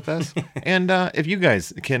sharing that with us. And if you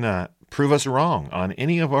guys can prove us wrong on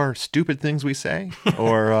any of our stupid things we say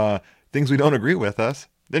or things we don't agree with us,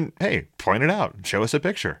 then, hey, point it out. Show us a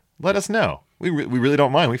picture. Let us know. We really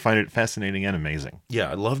don't mind. We find it fascinating and amazing. Yeah,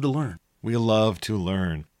 I'd love to learn. We love to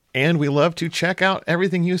learn. And we love to check out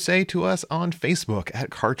everything you say to us on Facebook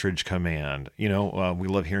at Cartridge Command. We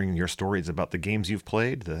love hearing your stories about the games you've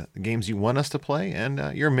played, the games you want us to play,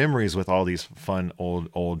 and your memories with all these fun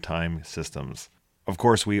old-time systems. Of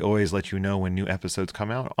course, we always let you know when new episodes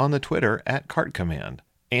come out on the Twitter at Cart Command.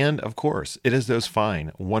 And, of course, it is those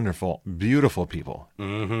fine, wonderful, beautiful people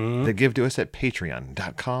that give to us at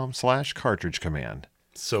patreon.com/Cartridge Command.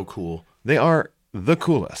 So cool. They are the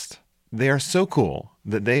coolest. They are so cool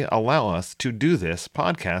that they allow us to do this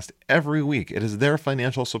podcast every week. It is their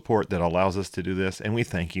financial support that allows us to do this, and we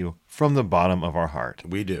thank you from the bottom of our heart.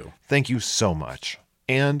 We do. Thank you so much.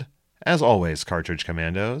 And, as always, Cartridge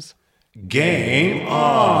Commandos, game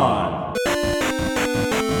on!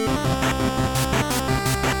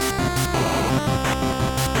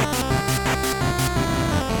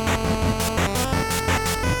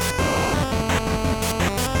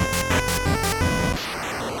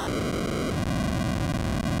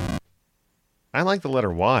 I like the letter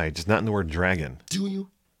Y, just not in the word dragon. Do you?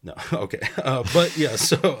 No. Okay. But yeah,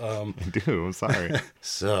 so... I do. I'm sorry.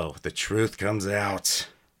 So, the truth comes out.